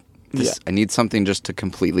am like, this, Yeah. I need something just to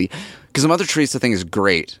completely, because the Mother Teresa thing is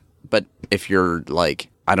great, but if you're like,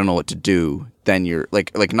 I don't know what to do, then you're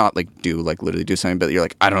like not like do, like literally do something, but you're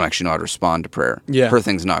like, I don't actually know how to respond to prayer. Yeah. Her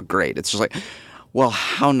thing's not great. It's just like, well,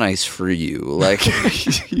 how nice for you. Like,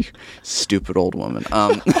 you stupid old woman.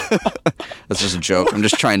 That's just a joke. I'm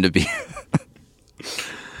just trying to be.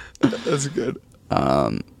 That's good.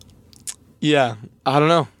 Yeah. I don't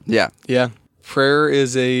know. Yeah. Yeah. Prayer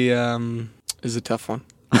is a tough one.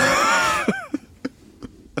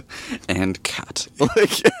 And cut.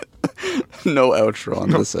 Like, no outro on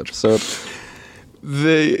this episode.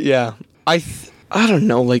 I don't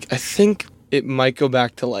know, like, I think it might go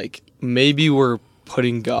back to, like, maybe we're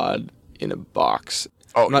putting God in a box.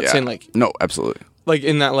 Oh, I'm not saying, like, no, absolutely. like,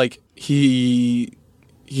 in that, like, he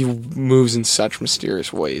moves in such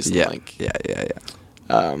mysterious ways. Yeah. Like,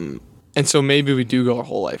 and so maybe we do go our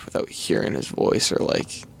whole life without hearing his voice, or,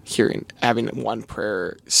 like, having one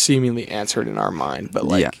prayer seemingly answered in our mind. But,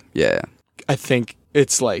 like, yeah. I think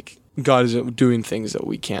it's, like, God is doing things that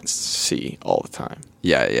we can't see all the time.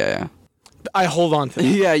 Yeah. I hold on to that.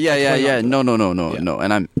 Yeah. No. Yeah. No.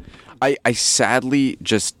 And I sadly,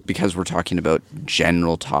 just because we're talking about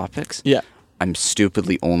general topics, Yeah. I'm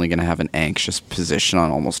stupidly only going to have an anxious position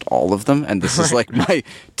on almost all of them. And this is like my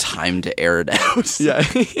time to air it out. Yeah.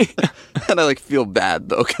 And I like feel bad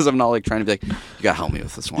though, because I'm not like trying to be like, you got to help me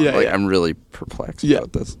with this one. Yeah, like yeah. I'm really perplexed Yeah.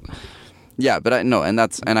 about this. Yeah, but I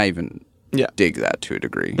even Yeah. dig that to a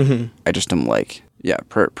degree. Mm-hmm. I just am like,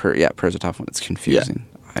 prayer's a tough one. It's confusing.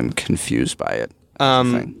 I'm confused by it. That's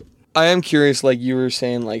the thing. I am curious, like you were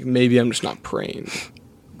saying, like maybe I'm just not praying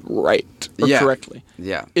right or correctly.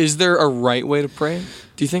 Yeah. Is there a right way to pray,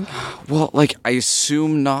 do you think? Well, like, I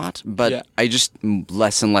assume not, but Yeah. I just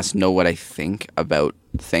less and less know what I think about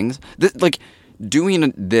things. Like,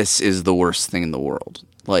 doing this is the worst thing in the world.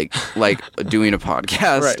 Like doing a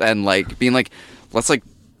podcast Right. and, like, being like, let's, like,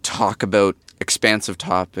 talk about expansive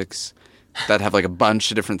topics that have, like, a bunch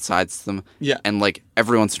of different sides to them. Yeah. And, like,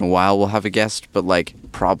 every once in a while we'll have a guest, but, like,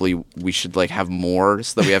 probably we should, like, have more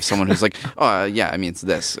so that we have someone who's like, oh, yeah, I mean, it's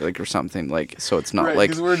this, like, or something, like, so it's not,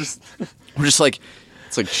 like, we're just we're just, like,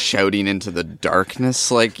 it's like shouting into the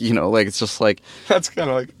darkness, like, you know, like, it's just, like, that's kind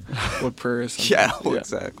of like what prayer is. yeah,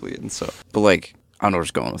 exactly. And so, but, like, I don't know where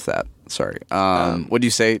it's going with that. Sorry. What do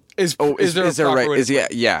you say? Is there a proper right? way to pray?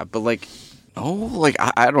 Yeah, but, like,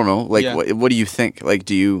 I don't know. Like, Yeah. what do you think? Like,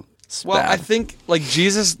 do you? It's Well, I bad. think like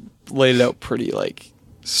Jesus laid it out pretty like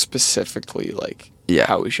specifically like Yeah.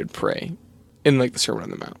 how we should pray in like the Sermon on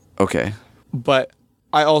the Mount. Okay. But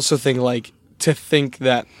I also think like to think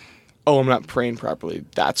that I'm not praying properly,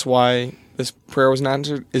 that's why this prayer wasn't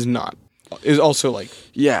answered is also like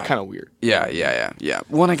Yeah. kind of weird. Yeah.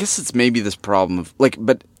 Well, and I guess it's maybe this problem of, like,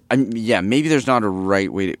 but maybe there's not a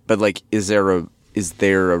right way to, but, like, is there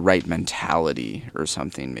a right mentality or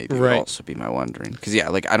something? Maybe would Right. also be my wondering. Because,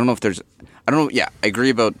 like, I don't know. Yeah, I agree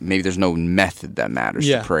about maybe there's no method that matters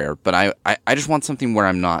Yeah. to prayer, but I just want something where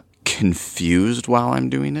I'm not confused while I'm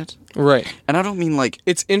doing it. Right. And I don't mean, like,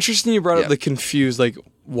 It's interesting you brought Yeah. up the confused, like,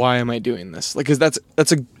 why am I doing this? Like, because that's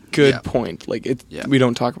a good Yeah. point. Like, Yeah. we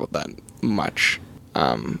don't talk about that much.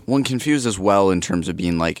 one confused as well in terms of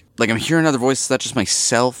being like I'm hearing other voices. Is that just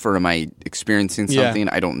myself, or am I experiencing Yeah. something?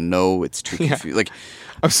 I don't know. It's too Yeah. confused. Like,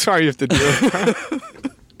 I'm sorry you have to deal with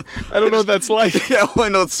that. I don't know what that's like. yeah, well, I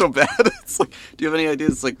know it's so bad. It's like, do you have any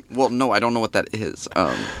ideas? It's like, well, no, I don't know what that is.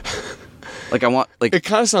 Like, I want, like, It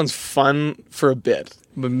kind of sounds fun for a bit,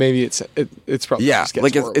 but maybe it's probably yeah, just gets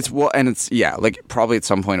like horrible. it's well, and it's like probably at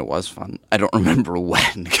some point it was fun. I don't remember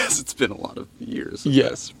when because it's been a lot of years. Of Yeah.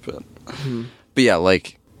 this, but yeah,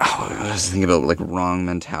 like, I was thinking about like wrong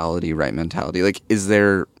mentality, right mentality. Like, is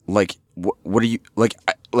there like what are you like?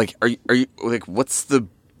 Are you like what's the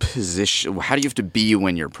position? How do you have to be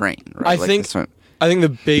when you're praying? Right? I think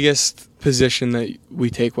the biggest position that we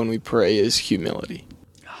take when we pray is humility.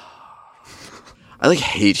 I like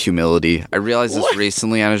hate humility. I realized this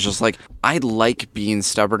recently, and I was just like, I like being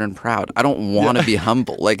stubborn and proud. I don't want to be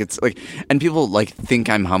humble. Like, it's like, and people like think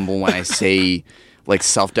I'm humble when I say like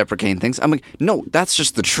self-deprecating things. I'm like, no, that's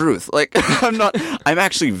just the truth. Like, I'm not. I'm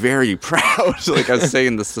actually very proud. Like, I was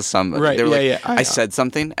saying this to somebody. Right, They were yeah, like, yeah, I I know. said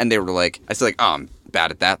something, and they were like, I said like, oh, I'm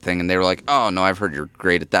bad at that thing, and they were like, oh no, I've heard you're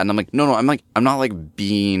great at that, and I'm like, no, I'm not like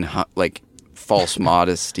being like false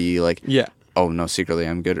modesty. Like, Yeah. oh no, secretly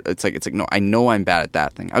I'm good. It's like no, I know I'm bad at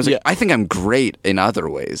that thing. I was like, I think I'm great in other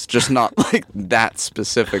ways, just not like that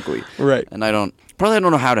specifically. Right. And I don't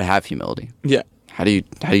know how to have humility. Yeah. How do you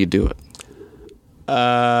do it?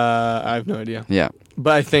 I have no idea. Yeah.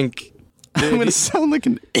 But I think I'm gonna sound like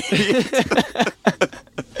an idiot.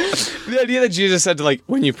 The idea that Jesus said to, like,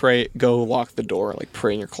 when you pray, go lock the door, like,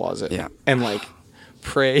 pray in your closet. Yeah. And, like,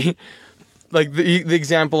 pray. Like, the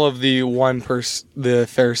example of the one person, the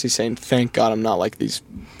Pharisee saying, thank God I'm not like these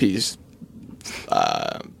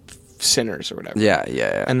sinners or whatever.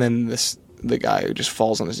 Yeah. And then the guy who just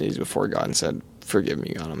falls on his knees before God and said, forgive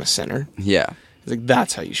me, God, I'm a sinner. Yeah. It's like,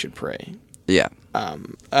 that's how you should pray. Yeah.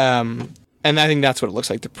 And I think that's what it looks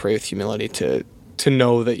like to pray with humility, to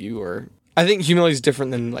know that you are... I think humility is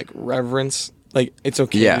different than, like, reverence. Like, it's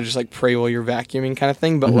okay to just, like, pray while you're vacuuming kind of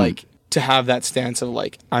thing, but, like, to have that stance of,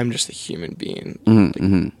 like, I'm just a human being.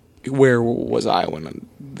 Like, where was I when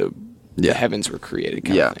the heavens were created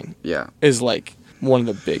kind of thing? Yeah. Is, like, one of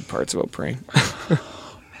the big parts about praying.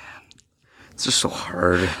 Oh, man. It's just so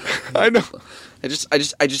hard. I know. I just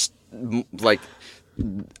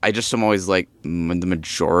am always like, the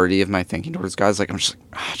majority of my thinking towards God is like, I'm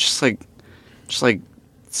just like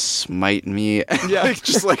smite me. Yeah. Like,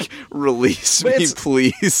 just like release me,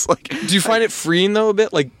 please. Like, do you find it freeing though a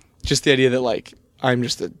bit? Like, just the idea that, like, I'm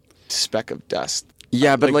just a speck of dust.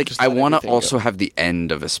 Yeah, but like I want to also have the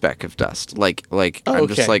end of a speck of dust. Like I'm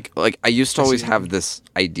just like I used to always have this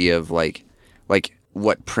idea of like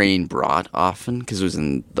what praying brought often, because it was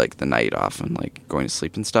in like the night often, like going to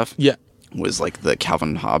sleep and stuff. Yeah. Was like the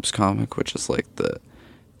Calvin Hobbes comic, which is like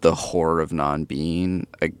the horror of non-being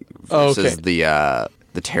versus the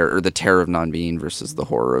terror of non-being versus the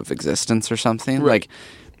horror of existence or something. Right.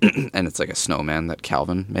 Like, and it's like a snowman that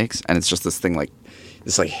Calvin makes, and it's just this thing, like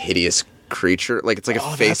this like hideous creature, like it's like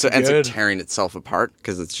a face, and it's like tearing itself apart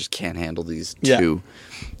because it just can't handle these two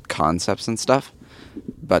concepts and stuff.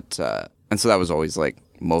 But and so that was always like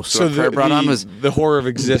most of what prayer brought on was the horror of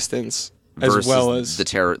existence. As well as the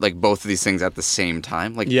terror, like both of these things at the same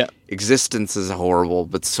time. Like, existence is horrible,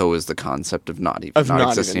 but so is the concept of not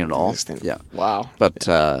existing at all. Yeah, wow. But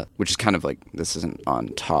which is kind of like, this isn't on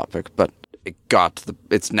topic, but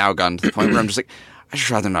it's now gotten to the point where I'm just like, I just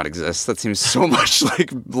rather not exist. That seems so much like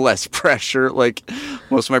less pressure. Like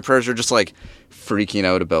most of my prayers are just like freaking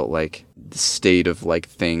out about like the state of like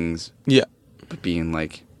things. Yeah, but being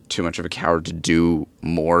like too much of a coward to do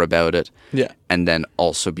more about it. Yeah. And then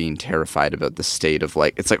also being terrified about the state of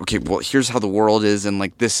like, it's like, okay, well, here's how the world is, and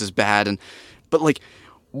like this is bad, but like,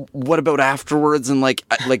 what about afterwards? And like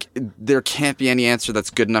there can't be any answer that's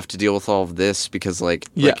good enough to deal with all of this, because like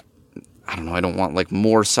I don't know, I don't want like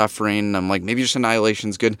more suffering. I'm like, maybe just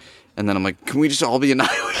annihilation's good. And then I'm like, can we just all be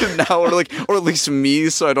annihilated now? Or at least me,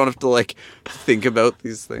 so I don't have to like think about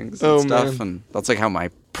these things and stuff. Man. And that's like how my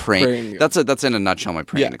praying that's in a nutshell my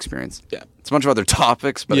praying experience. Yeah. It's a bunch of other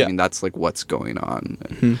topics, but I mean that's like what's going on.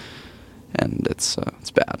 And it's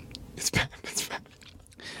bad. It's bad.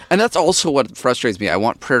 And that's also what frustrates me. I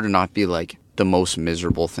want prayer to not be like the most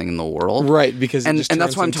miserable thing in the world. Right, because and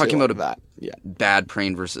that's why I'm talking about that. Yeah. Bad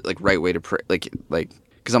praying versus like right way to pray, like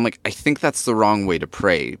because I'm like, I think that's the wrong way to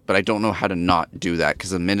pray, but I don't know how to not do that,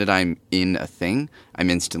 because the minute I'm in a thing,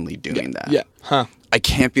 I'm instantly doing that. Yeah. Huh. I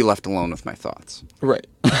can't be left alone with my thoughts. Right.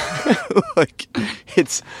 Like,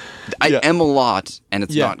 I am a lot, and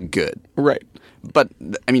it's not good. Right. But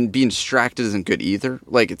I mean, being distracted isn't good either.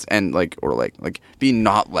 Like or being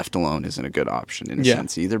not left alone isn't a good option in a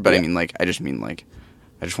sense either. But I mean, like, I just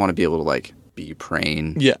want to be able to like be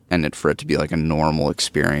praying. Yeah. And for it to be like a normal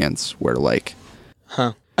experience where like.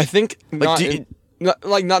 Huh. I think not in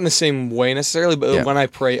the same way necessarily, but when I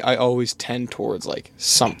pray, I always tend towards like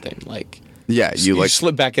something like. Yeah, you like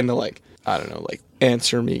slip back into like, I don't know, like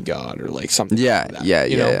answer me God or like something. Yeah, like that,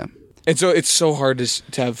 yeah. And so it's so hard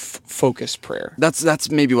to have focused prayer. That's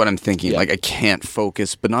maybe what I'm thinking. Yeah. Like I can't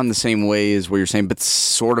focus, but not in the same way as what you're saying, but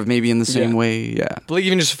sort of maybe in the same way. Yeah. But like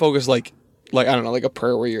even just focus like I don't know, like a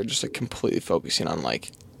prayer where you're just like completely focusing on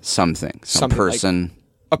like some person, like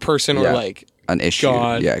a person or like an issue.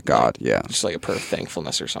 God, God. Like, just like a prayer of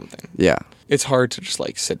thankfulness or something. Yeah. It's hard to just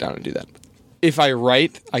like sit down and do that. If I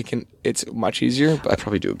write, it's much easier, but I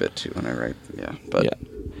probably do a bit too when I write. Yeah. But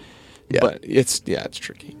But it's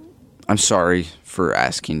tricky. I'm sorry for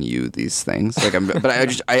asking you these things. Like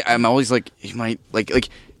I'm always like, you might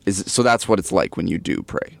so that's what it's like when you do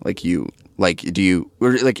pray. Like do you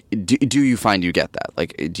find you get that?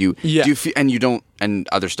 Like do you feel, and you don't, and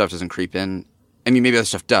other stuff doesn't creep in? I mean, maybe other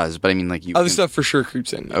stuff does, but I mean, like other stuff for sure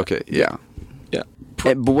creeps in. Yeah. Okay, yeah.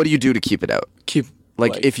 But what do you do to keep it out?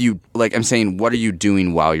 If you, like, I'm saying, what are you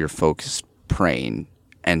doing while you're focused praying?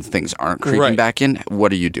 and things aren't creeping Right. back in,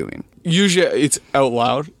 what are you doing? Usually it's out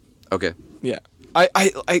loud. Okay. Yeah.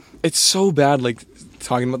 I it's so bad, like,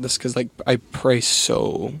 talking about this, because, like, I pray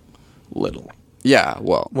so little. Yeah,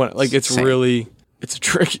 well. When, like, it's same. really, it's a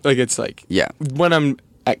trick. Like, it's like, Yeah. when I'm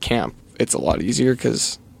at camp, it's a lot easier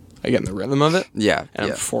because I get in the rhythm of it. Yeah. And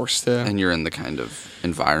yeah. I'm forced to. And you're in the kind of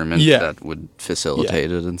environment Yeah. that would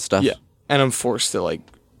facilitate it and stuff. Yeah. And I'm forced to, like,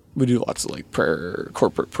 we do lots of, like, prayer,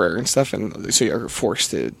 corporate prayer and stuff. And so you're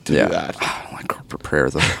forced to Yeah. do that. I don't like corporate prayer,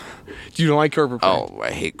 though. Do you don't like corporate prayer? Oh,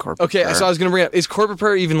 I hate corporate Okay, prayer. so I was going to bring up, is corporate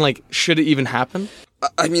prayer even, like, should it even happen?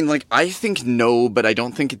 I mean, like, I think no, but I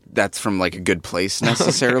don't think that's from, like, a good place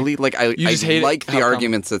necessarily. Like, I just hate it? like the How come?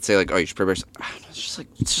 arguments that say, like, oh, you should pray. It's just like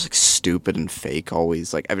stupid and fake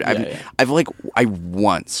always. Like, Yeah. I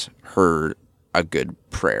once heard a good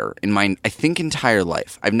prayer in my, I think, entire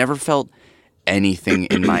life. I've never felt anything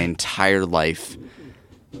in my entire life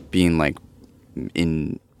being, like,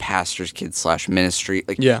 in pastor's kids / ministry,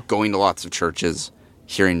 like, Yeah. going to lots of churches,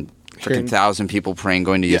 hearing freaking Hearing- 1,000 people praying,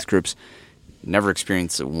 going to youth Yeah. groups. Never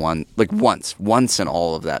experienced it once in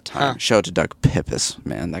all of that time. Huh. Shout out to Doug Pippis,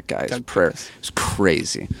 man. That guy's Doug prayer Pippis. was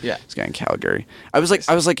crazy. Yeah. This guy in Calgary. I was like,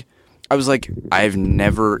 I've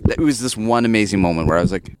never. It was this one amazing moment where I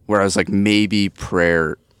was like, maybe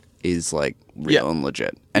prayer is like real Yeah. and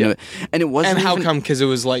legit, and Yeah. it wasn't. And how even- come? Because it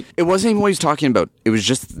was like, It wasn't even what he was talking about. It was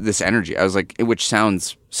just this energy. I was like, which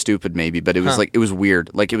sounds stupid maybe, but it was Huh. like, it was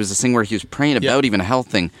weird. Like, it was this thing where he was praying Yeah. about even a health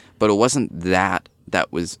thing, but it wasn't that.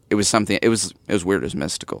 It was something. It was weird. It was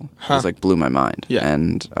mystical. It was like blew my mind. Yeah.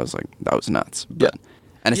 And I was like, that was nuts. But, Yeah.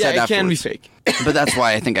 And I yeah, said it can be afterwards. fake. But that's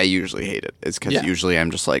why I think I usually hate it. Is because Yeah. usually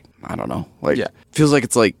I'm just like, I don't know. Like, Yeah. feels like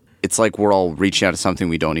it's like we're all reaching out to something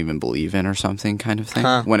we don't even believe in or something kind of thing.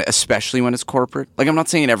 Huh. Especially when it's corporate. Like, I'm not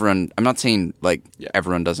saying like Yeah.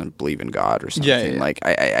 everyone doesn't believe in God or something. Yeah. Like,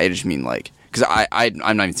 I just mean like, because I'm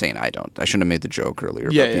not even saying I don't. I shouldn't have made the joke earlier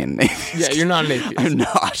Yeah, about yeah. being an atheist. Yeah, you're not an atheist. I'm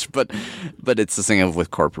not, but it's this thing of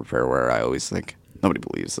with corporate prayer where I always think nobody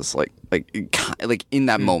believes this. Like in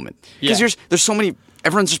that moment, because Yeah. there's so many.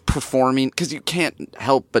 Everyone's just performing because you can't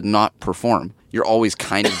help but not perform. You're always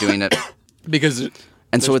kind of doing it, Because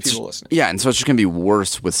and so there's it's people listening. yeah, and so it's just gonna be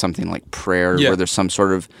worse with something like prayer, Yeah. where there's some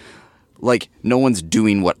sort of like no one's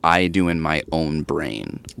doing what I do in my own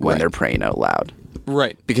brain when Right. they're praying out loud.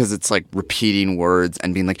 Right. Because it's like repeating words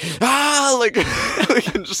and being like,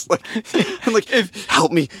 and just like, and like,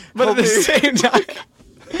 help me. But help at the me. same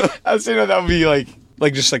time, I was saying that would be like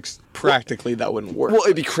just like practically that wouldn't work. Well,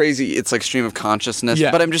 it'd be crazy. It's like stream of consciousness.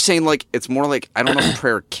 Yeah. But I'm just saying, like, it's more like, I don't know if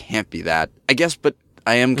prayer can't be that. I guess, but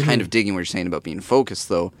I am Mm-hmm. kind of digging what you're saying about being focused,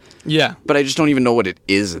 though. Yeah. But I just don't even know what it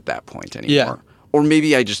is at that point anymore. Yeah. Or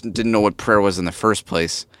maybe I just didn't know what prayer was in the first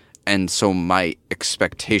place. And so my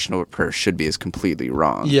expectation of what prayer should be is completely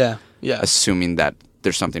wrong. Yeah. Yeah. Assuming that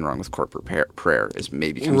there's something wrong with corporate prayer is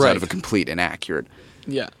maybe comes Right. out of a complete inaccurate.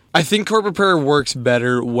 Yeah. I think corporate prayer works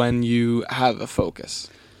better when you have a focus.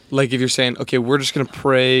 Like if you're saying, okay, we're just going to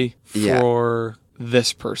pray Yeah. for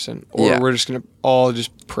this person, or Yeah. we're just going to all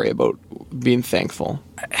just pray about being thankful.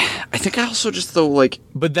 I think I also just, though, like,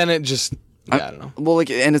 But then it just, I don't know. well, like,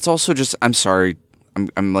 and it's also just, I'm sorry,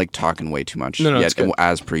 I'm like talking way too much. No, it's good.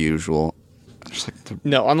 As per usual. Just like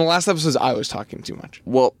No, on the last episodes, I was talking too much.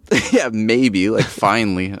 well, yeah, maybe, like,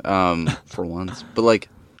 finally, for once. But, like,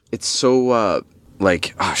 it's so,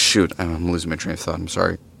 like, oh, shoot, I'm losing my train of thought, I'm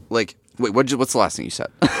sorry. Like, wait, what's the last thing you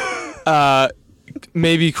said?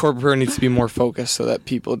 Maybe corporate prayer needs to be more focused so that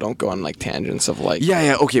people don't go on like tangents of like,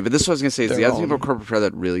 yeah, okay, but this is what I was going to say. Is the Their other thing own- about corporate prayer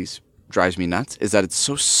that really drives me nuts is that it's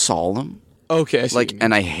so solemn. okay, I see Like, what you mean.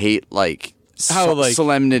 and I hate, like, How, like-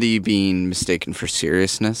 solemnity being mistaken for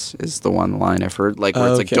seriousness is the one line I've heard. Like, where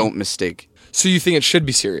it's like, Okay. don't mistake. So you think it should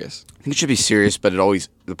be serious? I think it should be serious, but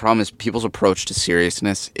the problem is people's approach to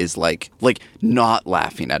seriousness is like not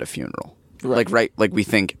laughing at a funeral. Right. Like we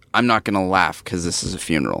think, I'm not going to laugh because this is a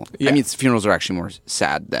funeral. Yeah. I mean, funerals are actually more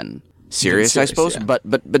sad than serious, I serious, suppose. yeah.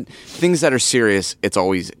 But things that are serious, it's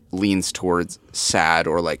always leans towards sad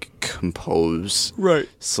or like compose Right.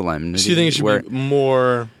 solemnity. So you think it should where- be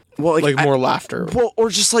more, well, like more laughter? well, or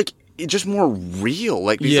just like just more real.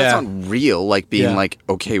 Like because Yeah. that's not real. Like being Yeah. like,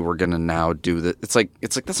 okay, we're gonna now do this. It's like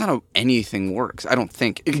that's not how anything works. I don't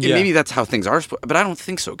think. Yeah. Maybe that's how things are, but I don't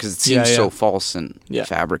think so because it seems Yeah, yeah. so false and Yeah.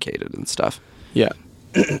 fabricated and stuff. Yeah.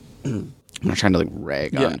 I'm not trying to like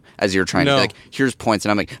rag Yeah. on as you're trying to No. be like, here's points,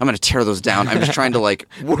 and I'm like, I'm gonna tear those down. I'm just trying to like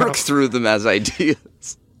work through them as ideas.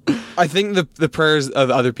 I think the prayers of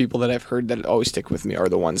other people that I've heard that always stick with me are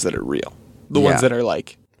the ones that are real. The Yeah. ones that are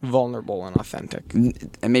like vulnerable and authentic. And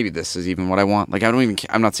maybe this is even what I want. Like,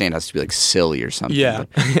 I'm not saying it has to be like silly or something. Yeah.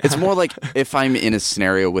 But it's more like if I'm in a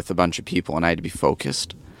scenario with a bunch of people and I had to be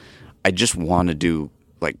focused, I just want to do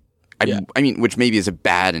like, I mean, which maybe is a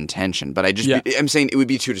bad intention, but I'm saying it would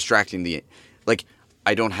be too distracting.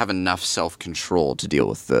 I don't have enough self-control to deal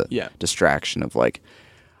with the distraction of like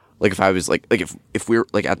if I was like if we were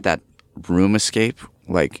like at that room escape,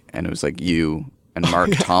 like, and it was like you and Mark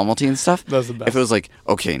Tomilty and stuff. That was the best. If it was like,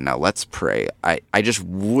 okay, now let's pray, I just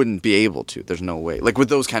wouldn't be able to. There's no way. Like with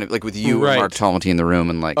those kind of, like with you and Mark Tomilty in the room,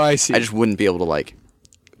 and like, I see. I just wouldn't be able to like.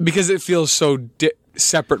 Because it feels so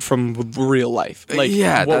separate from real life. Like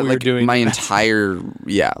what we were doing. My entire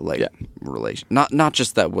relation. Not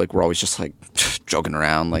just that like we're always just like joking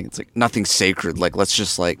around. Like it's like nothing sacred. Like let's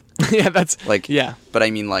just like that's like yeah. But I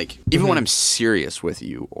mean like even when I'm serious with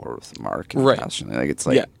you or with Mark, and Pastor, like it's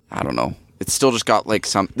like I don't know. It's still just got like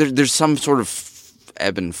there's some sort of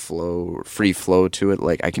ebb and flow, or free flow to it.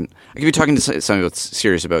 Like I can be talking to somebody that's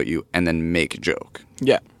serious about you and then make a joke.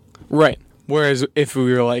 Yeah, right. Whereas if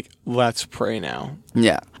we were like, let's pray now.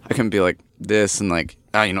 Yeah, I can be like this and like,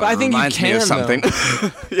 you know, but I think reminds you can, me of something.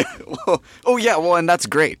 And that's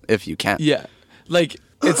great if you can. Yeah, like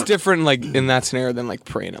it's different like in that scenario than like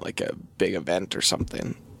praying at like a big event or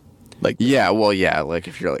something. Like like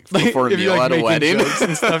if you're like before a meal at a wedding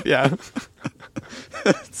and stuff. Yeah,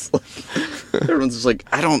 it's like everyone's just like,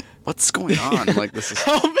 what's going on? Like this is.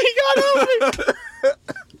 Help me, God, help me.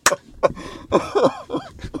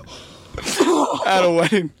 At a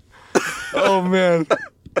wedding. Oh man.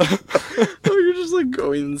 You're just like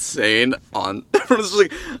going insane on. Everyone's just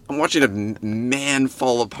like, I'm watching a man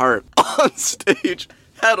fall apart on stage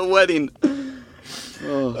at a wedding.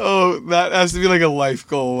 Oh, that has to be like a life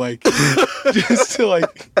goal, like just to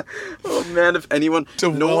like. Oh man, if anyone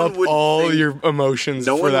develop all your emotions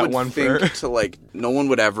for that one prayer. No one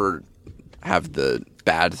would ever have the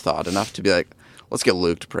bad thought enough to be like, let's get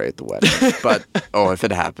Luke to pray at the wedding. But if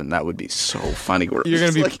it happened, that would be so funny. You're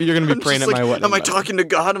gonna be praying at my wedding. Am I talking to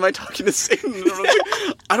God? Am I talking to Satan?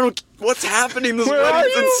 I don't. What's happening? This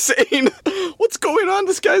wedding's insane. What's going on?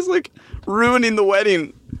 This guy's like ruining the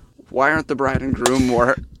wedding. Why aren't the bride and groom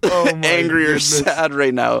more angry or sad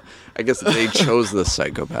right now? I guess they chose the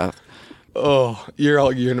psychopath. Oh, you're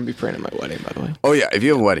gonna be praying at my wedding, by the way. Oh yeah, if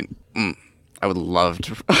you have a wedding, I would love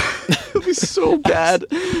to. It would be so bad.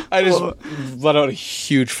 I just let out a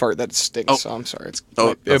huge fart that stinks. So I'm sorry.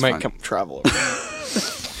 It might come travel over.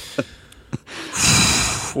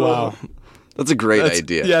 Wow, that's a great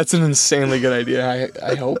idea. Yeah, it's an insanely good idea.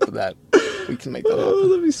 I hope that we can make that happen.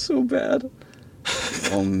 That'd be so bad.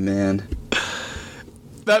 Oh man,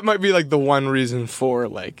 that might be like the one reason for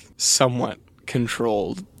like somewhat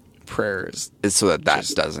controlled prayers. It's so that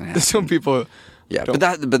doesn't happen. Some people. Yeah, but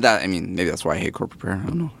that I mean, maybe that's why I hate corporate prayer. I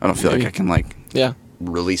don't know. I don't feel like I can like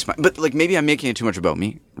release but like maybe I'm making it too much about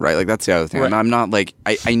me, right? Like that's the other thing. Right. I'm not like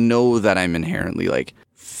I know that I'm inherently like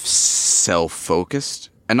self-focused,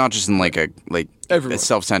 and not just in like a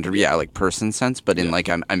self-centered like person sense, but in like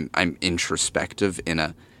I'm introspective in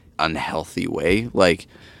a unhealthy way. Like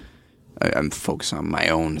I'm focused on my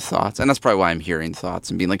own thoughts, and that's probably why I'm hearing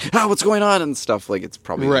thoughts and being like, what's going on and stuff. Like it's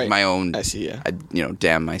probably like my own. I see. Yeah.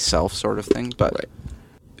 Damn myself sort of thing. But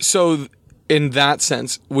so in that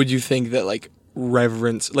sense, would you think that like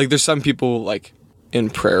reverence, like there's some people like in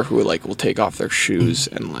prayer who like will take off their shoes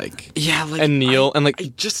and like and kneel and like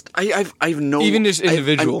I've no even just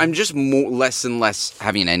individual. I'm just less and less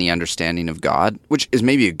having any understanding of God, which is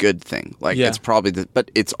maybe a good thing. Like it's probably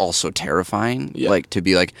but it's also terrifying. Yeah. Like to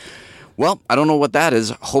be like, well, I don't know what that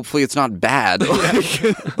is. Hopefully it's not bad.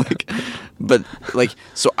 But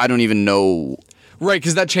so I don't even know. Right,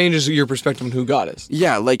 because that changes your perspective on who God is.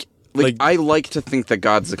 Yeah, like I like to think that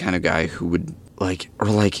God's the kind of guy who would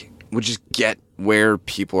would just get where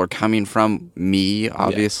people are coming from. Me,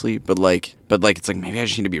 obviously, but it's like maybe I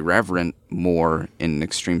just need to be reverent more in an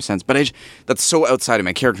extreme sense. But that's so outside of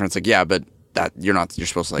my character. It's like but that you're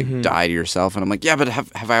supposed to like die to yourself, and I'm like but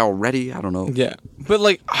have I already? I don't know. Yeah, but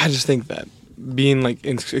like I just think that being like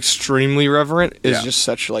extremely reverent is just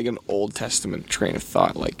such like an Old Testament train of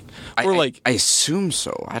thought. Like I assume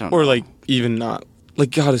so. I don't know. Or like even not.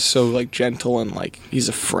 Like God is so like gentle and like he's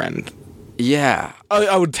a friend. Yeah,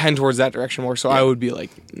 I would tend towards that direction more. So I would be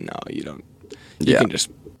like, no, you don't. You can just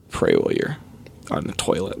pray while you're on the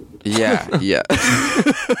toilet. Yeah.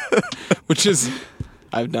 Which is.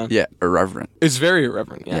 I've done. Yeah, irreverent. It's very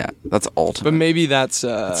irreverent. Yeah, that's ultimate. But maybe that's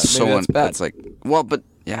that's bad. It's like but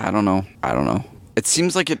I don't know. It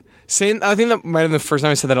seems like it. I think that might have been the first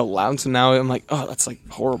time I said that out loud. So now I'm like, oh, that's like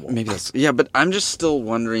horrible. Maybe that's but I'm just still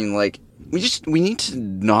wondering like we need to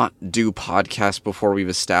not do podcasts before we've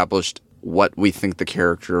established what we think the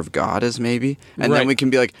character of God is, maybe, and then we can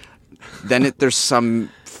be like, then there's some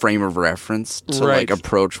frame of reference to like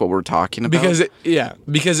approach what we're talking about.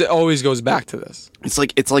 Because it always goes back to this.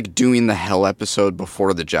 It's like doing the hell episode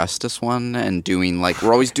before the justice one, and doing like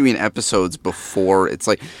we're always doing episodes before. It's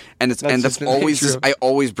like, and that's always just, I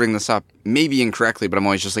always bring this up, maybe incorrectly, but I'm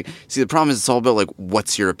always just like, see, the problem is it's all about like,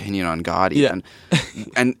 what's your opinion on God even?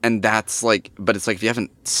 and that's like, but it's like if you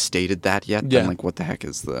haven't stated that yet, then like what the heck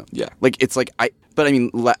is the like? It's like But I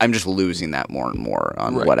mean, I'm just losing that more and more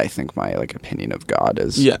on what I think my like opinion of God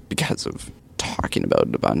is because of talking about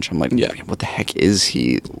it a bunch. I'm like, what the heck is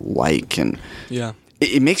he like? And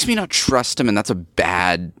it makes me not trust him, and that's a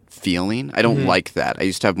bad feeling. I don't like that. I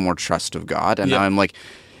used to have more trust of God, and now I'm like,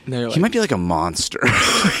 he might be like a monster.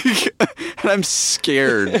 And I'm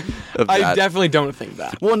scared of that. I definitely don't think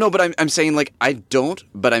that. Well, no, but I'm saying like, I don't,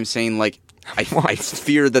 but I'm saying like, I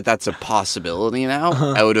fear that that's a possibility now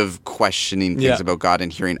out of questioning things about God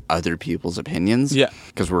and hearing other people's opinions. Yeah.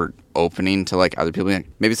 Because we're opening to like other people being like,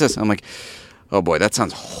 maybe it's this. I'm like, oh boy, that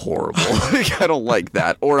sounds horrible. Like, I don't like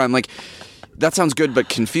that. Or I'm like, that sounds good but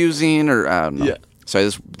confusing, or I don't know. Yeah. So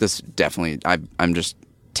this definitely, I'm just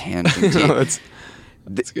tangenting. No,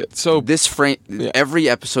 that's good. So this frame, every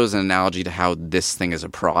episode is an analogy to how this thing is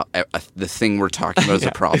the thing we're talking about is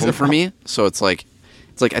a problem for me. So it's like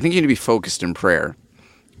I think you need to be focused in prayer,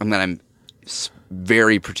 and then I'm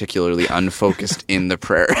very particularly unfocused in the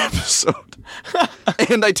prayer episode,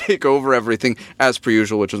 and I take over everything as per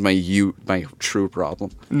usual, which was my true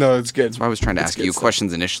problem. No, it's good. So I was trying to ask you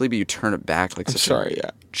questions initially, but you turn it back like such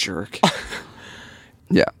a jerk.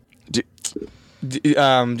 Yeah. Do you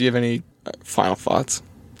have any final thoughts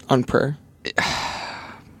on prayer?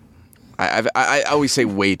 I always say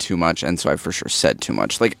way too much, and so I for sure said too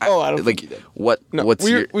much. Like, I don't think you did.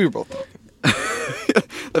 We were both talking.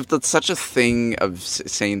 That's such a thing of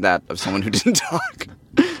saying that of someone who didn't talk.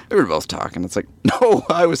 We were both talking. It's like, no,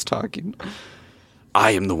 I was talking.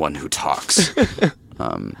 I am the one who talks. I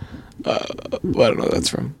don't know what that's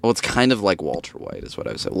from. Well, it's kind of like Walter White is what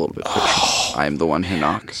I was a little bit. I am the one who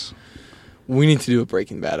knocks. We need to do a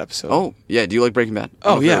Breaking Bad episode. Oh, yeah. Do you like Breaking Bad?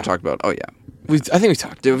 Oh, yeah. We talked about. Oh, yeah. I think we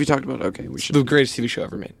talked. Have we talked about it? Okay, we should. The greatest TV show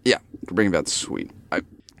ever made. Yeah, Breaking Bad's sweet.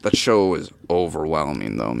 That show is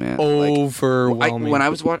overwhelming, though, man. Overwhelming. When I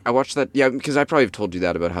watched that. Yeah, because I probably have told you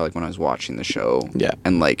that about how like when I was watching the show. Yeah.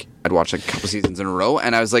 And like I'd watch like a couple seasons in a row,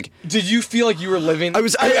 and I was like, did you feel like you were living?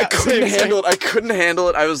 I couldn't handle it. I couldn't handle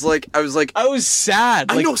it. I was sad.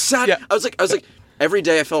 I know, sad. Yeah. I was like, every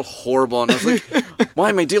day I felt horrible, and I was like, why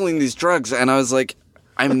am I dealing these drugs? And I was like,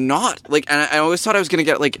 I'm not like, and I always thought I was gonna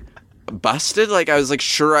get like busted. Like I was like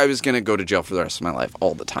sure I was gonna go to jail for the rest of my life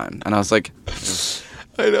all the time, and I was like,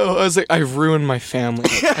 I know. I was like, I've ruined my family.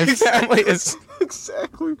 My family is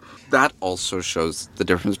exactly. That also shows the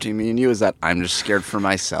difference between me and you is that I'm just scared for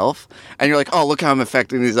myself, and you're like, oh, look how I'm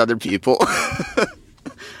affecting these other people.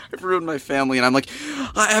 I've ruined my family, and I'm like,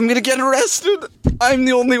 I'm gonna get arrested. I'm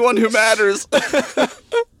the only one who matters.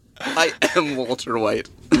 I am Walter White.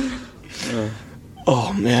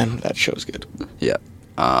 Oh man, that show's good. Yeah.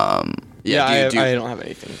 I don't have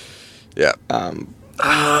anything. Yeah.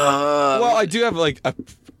 Well, I do have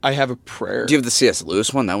I have a prayer. Do you have the C.S.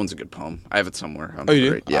 Lewis one? That one's a good poem. I have it somewhere. Oh,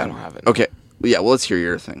 you do? Yeah. I don't have it. Okay. Yeah, well, let's hear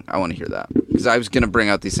your thing. I want to hear that. Because I was going to bring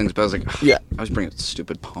out these things, but I was like, I was bringing out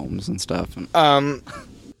stupid poems and stuff. And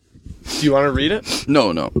do you want to read it?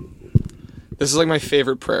 No. This is like my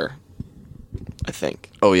favorite prayer, I think.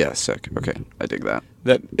 Oh, yeah, sick. Okay, I dig that.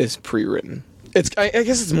 That is pre-written. I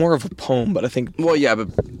guess it's more of a poem, but I think... Well, yeah, but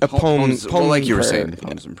poems well, like you were saying,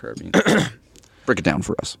 poems and prayer. Break it down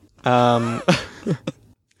for us.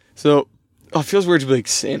 So, it feels weird to be like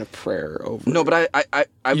saying a prayer over. No, but I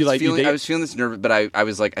was feeling this nervous, but I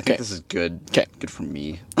was like, I think this is good. Okay. Good for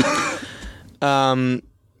me. So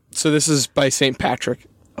this is by St. Patrick.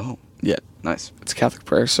 Oh. Yeah. Nice. It's a Catholic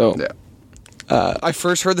prayer, so... Yeah. I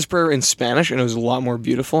first heard this prayer in Spanish, and it was a lot more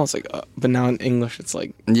beautiful. It's like, but now in English, it's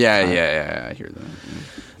like... Yeah, I hear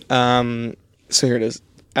that. So here it is.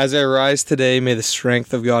 As I rise today, may the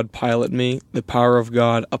strength of God pilot me, the power of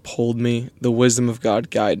God uphold me, the wisdom of God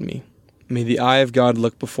guide me. May the eye of God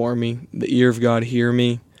look before me, the ear of God hear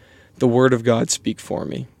me, the word of God speak for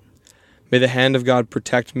me. May the hand of God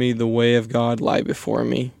protect me, the way of God lie before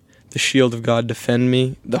me, the shield of God defend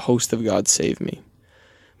me, the host of God save me.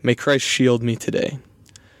 May Christ shield me today.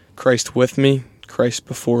 Christ with me, Christ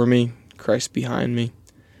before me, Christ behind me,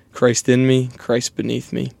 Christ in me, Christ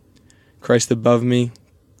beneath me, Christ above me,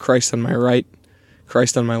 Christ on my right,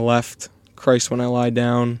 Christ on my left, Christ when I lie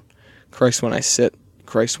down, Christ when I sit,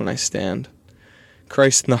 Christ when I stand,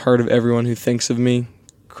 Christ in the heart of everyone who thinks of me.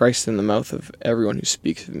 Christ in the mouth of everyone who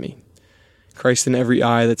speaks of me. Christ in every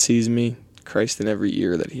eye that sees me. Christ in every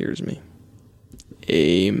ear that hears me.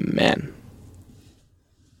 Amen.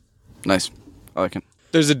 Nice. I like it.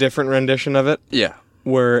 There's a different rendition of it. Yeah.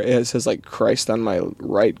 Where it says, like, Christ on my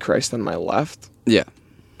right, Christ on my left. Yeah.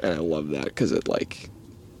 And I love that because it, like...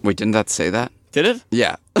 Wait, didn't that say that? Did it?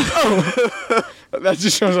 Yeah. That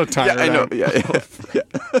just shows how tired I know. am. Yeah.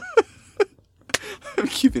 I'm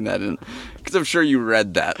keeping that in because I'm sure you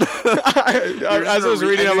read that. As I was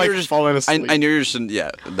reading, I'm like, just falling asleep. I knew you were just in,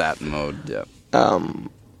 that mode. Yeah.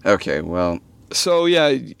 Okay, well. So,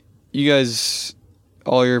 yeah, you guys,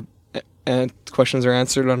 all your questions are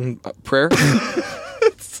answered on prayer?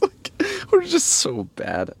 It's like, we're just so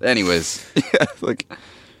bad. Anyways, let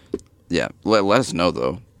us know,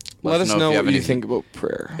 though. Let us know what you think about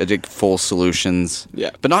prayer. I dig full solutions. Yeah.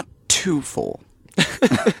 But not too full.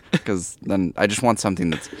 Because then I just want something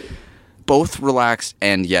that's both relaxed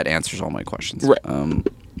and yet answers all my questions. Right.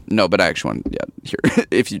 No, but I actually want, here.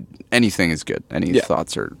 If anything is good. Any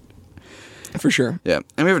thoughts are... For sure. Yeah.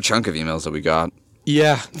 And we have a chunk of emails that we got.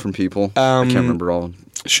 Yeah. From people. I can't remember all.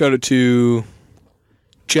 Shout out to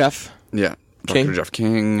Jeff. Yeah. King. Dr. Jeff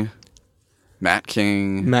King. Matt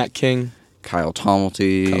King. Kyle Kyle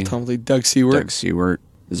Tomlty. Doug Seward. Doug Seward.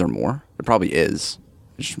 Is there more? There probably is.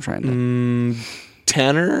 I'm just trying to...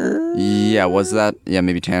 Tanner? Yeah, was that? Yeah,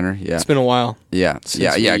 maybe Tanner. Yeah. It's been a while. Yeah.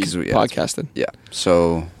 Because we podcasted. Yeah.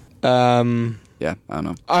 So... yeah, I don't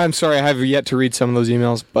know. I'm sorry, I have yet to read some of those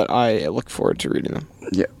emails, but I look forward to reading them.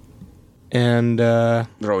 Yeah. And they're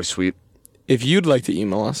always sweet. If you'd like to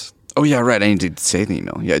email us... Oh, yeah, right. I need to say the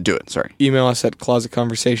email. Yeah, do it. Sorry. Email us at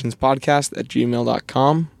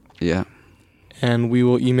closetconversationspodcast@gmail.com. Yeah. And we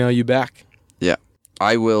will email you back. Yeah.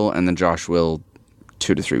 I will, and then Josh will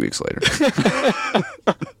 2 to 3 weeks later.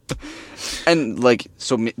 And, but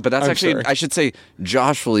that's sorry. I should say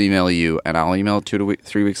Josh will email you, and I'll email 2 to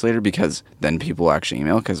 3 weeks later, because then people will actually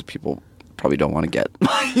email, because people probably don't want to get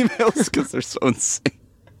my emails, because they're so insane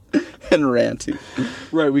and ranty.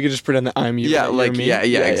 Right, we could just pretend that I'm you. Yeah, me. Yeah,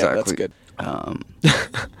 exactly. That's good.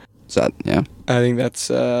 Is that, yeah? I think that's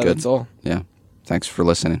good. That's all. Yeah. Thanks for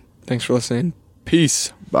listening. Thanks for listening.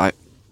 Peace. Bye.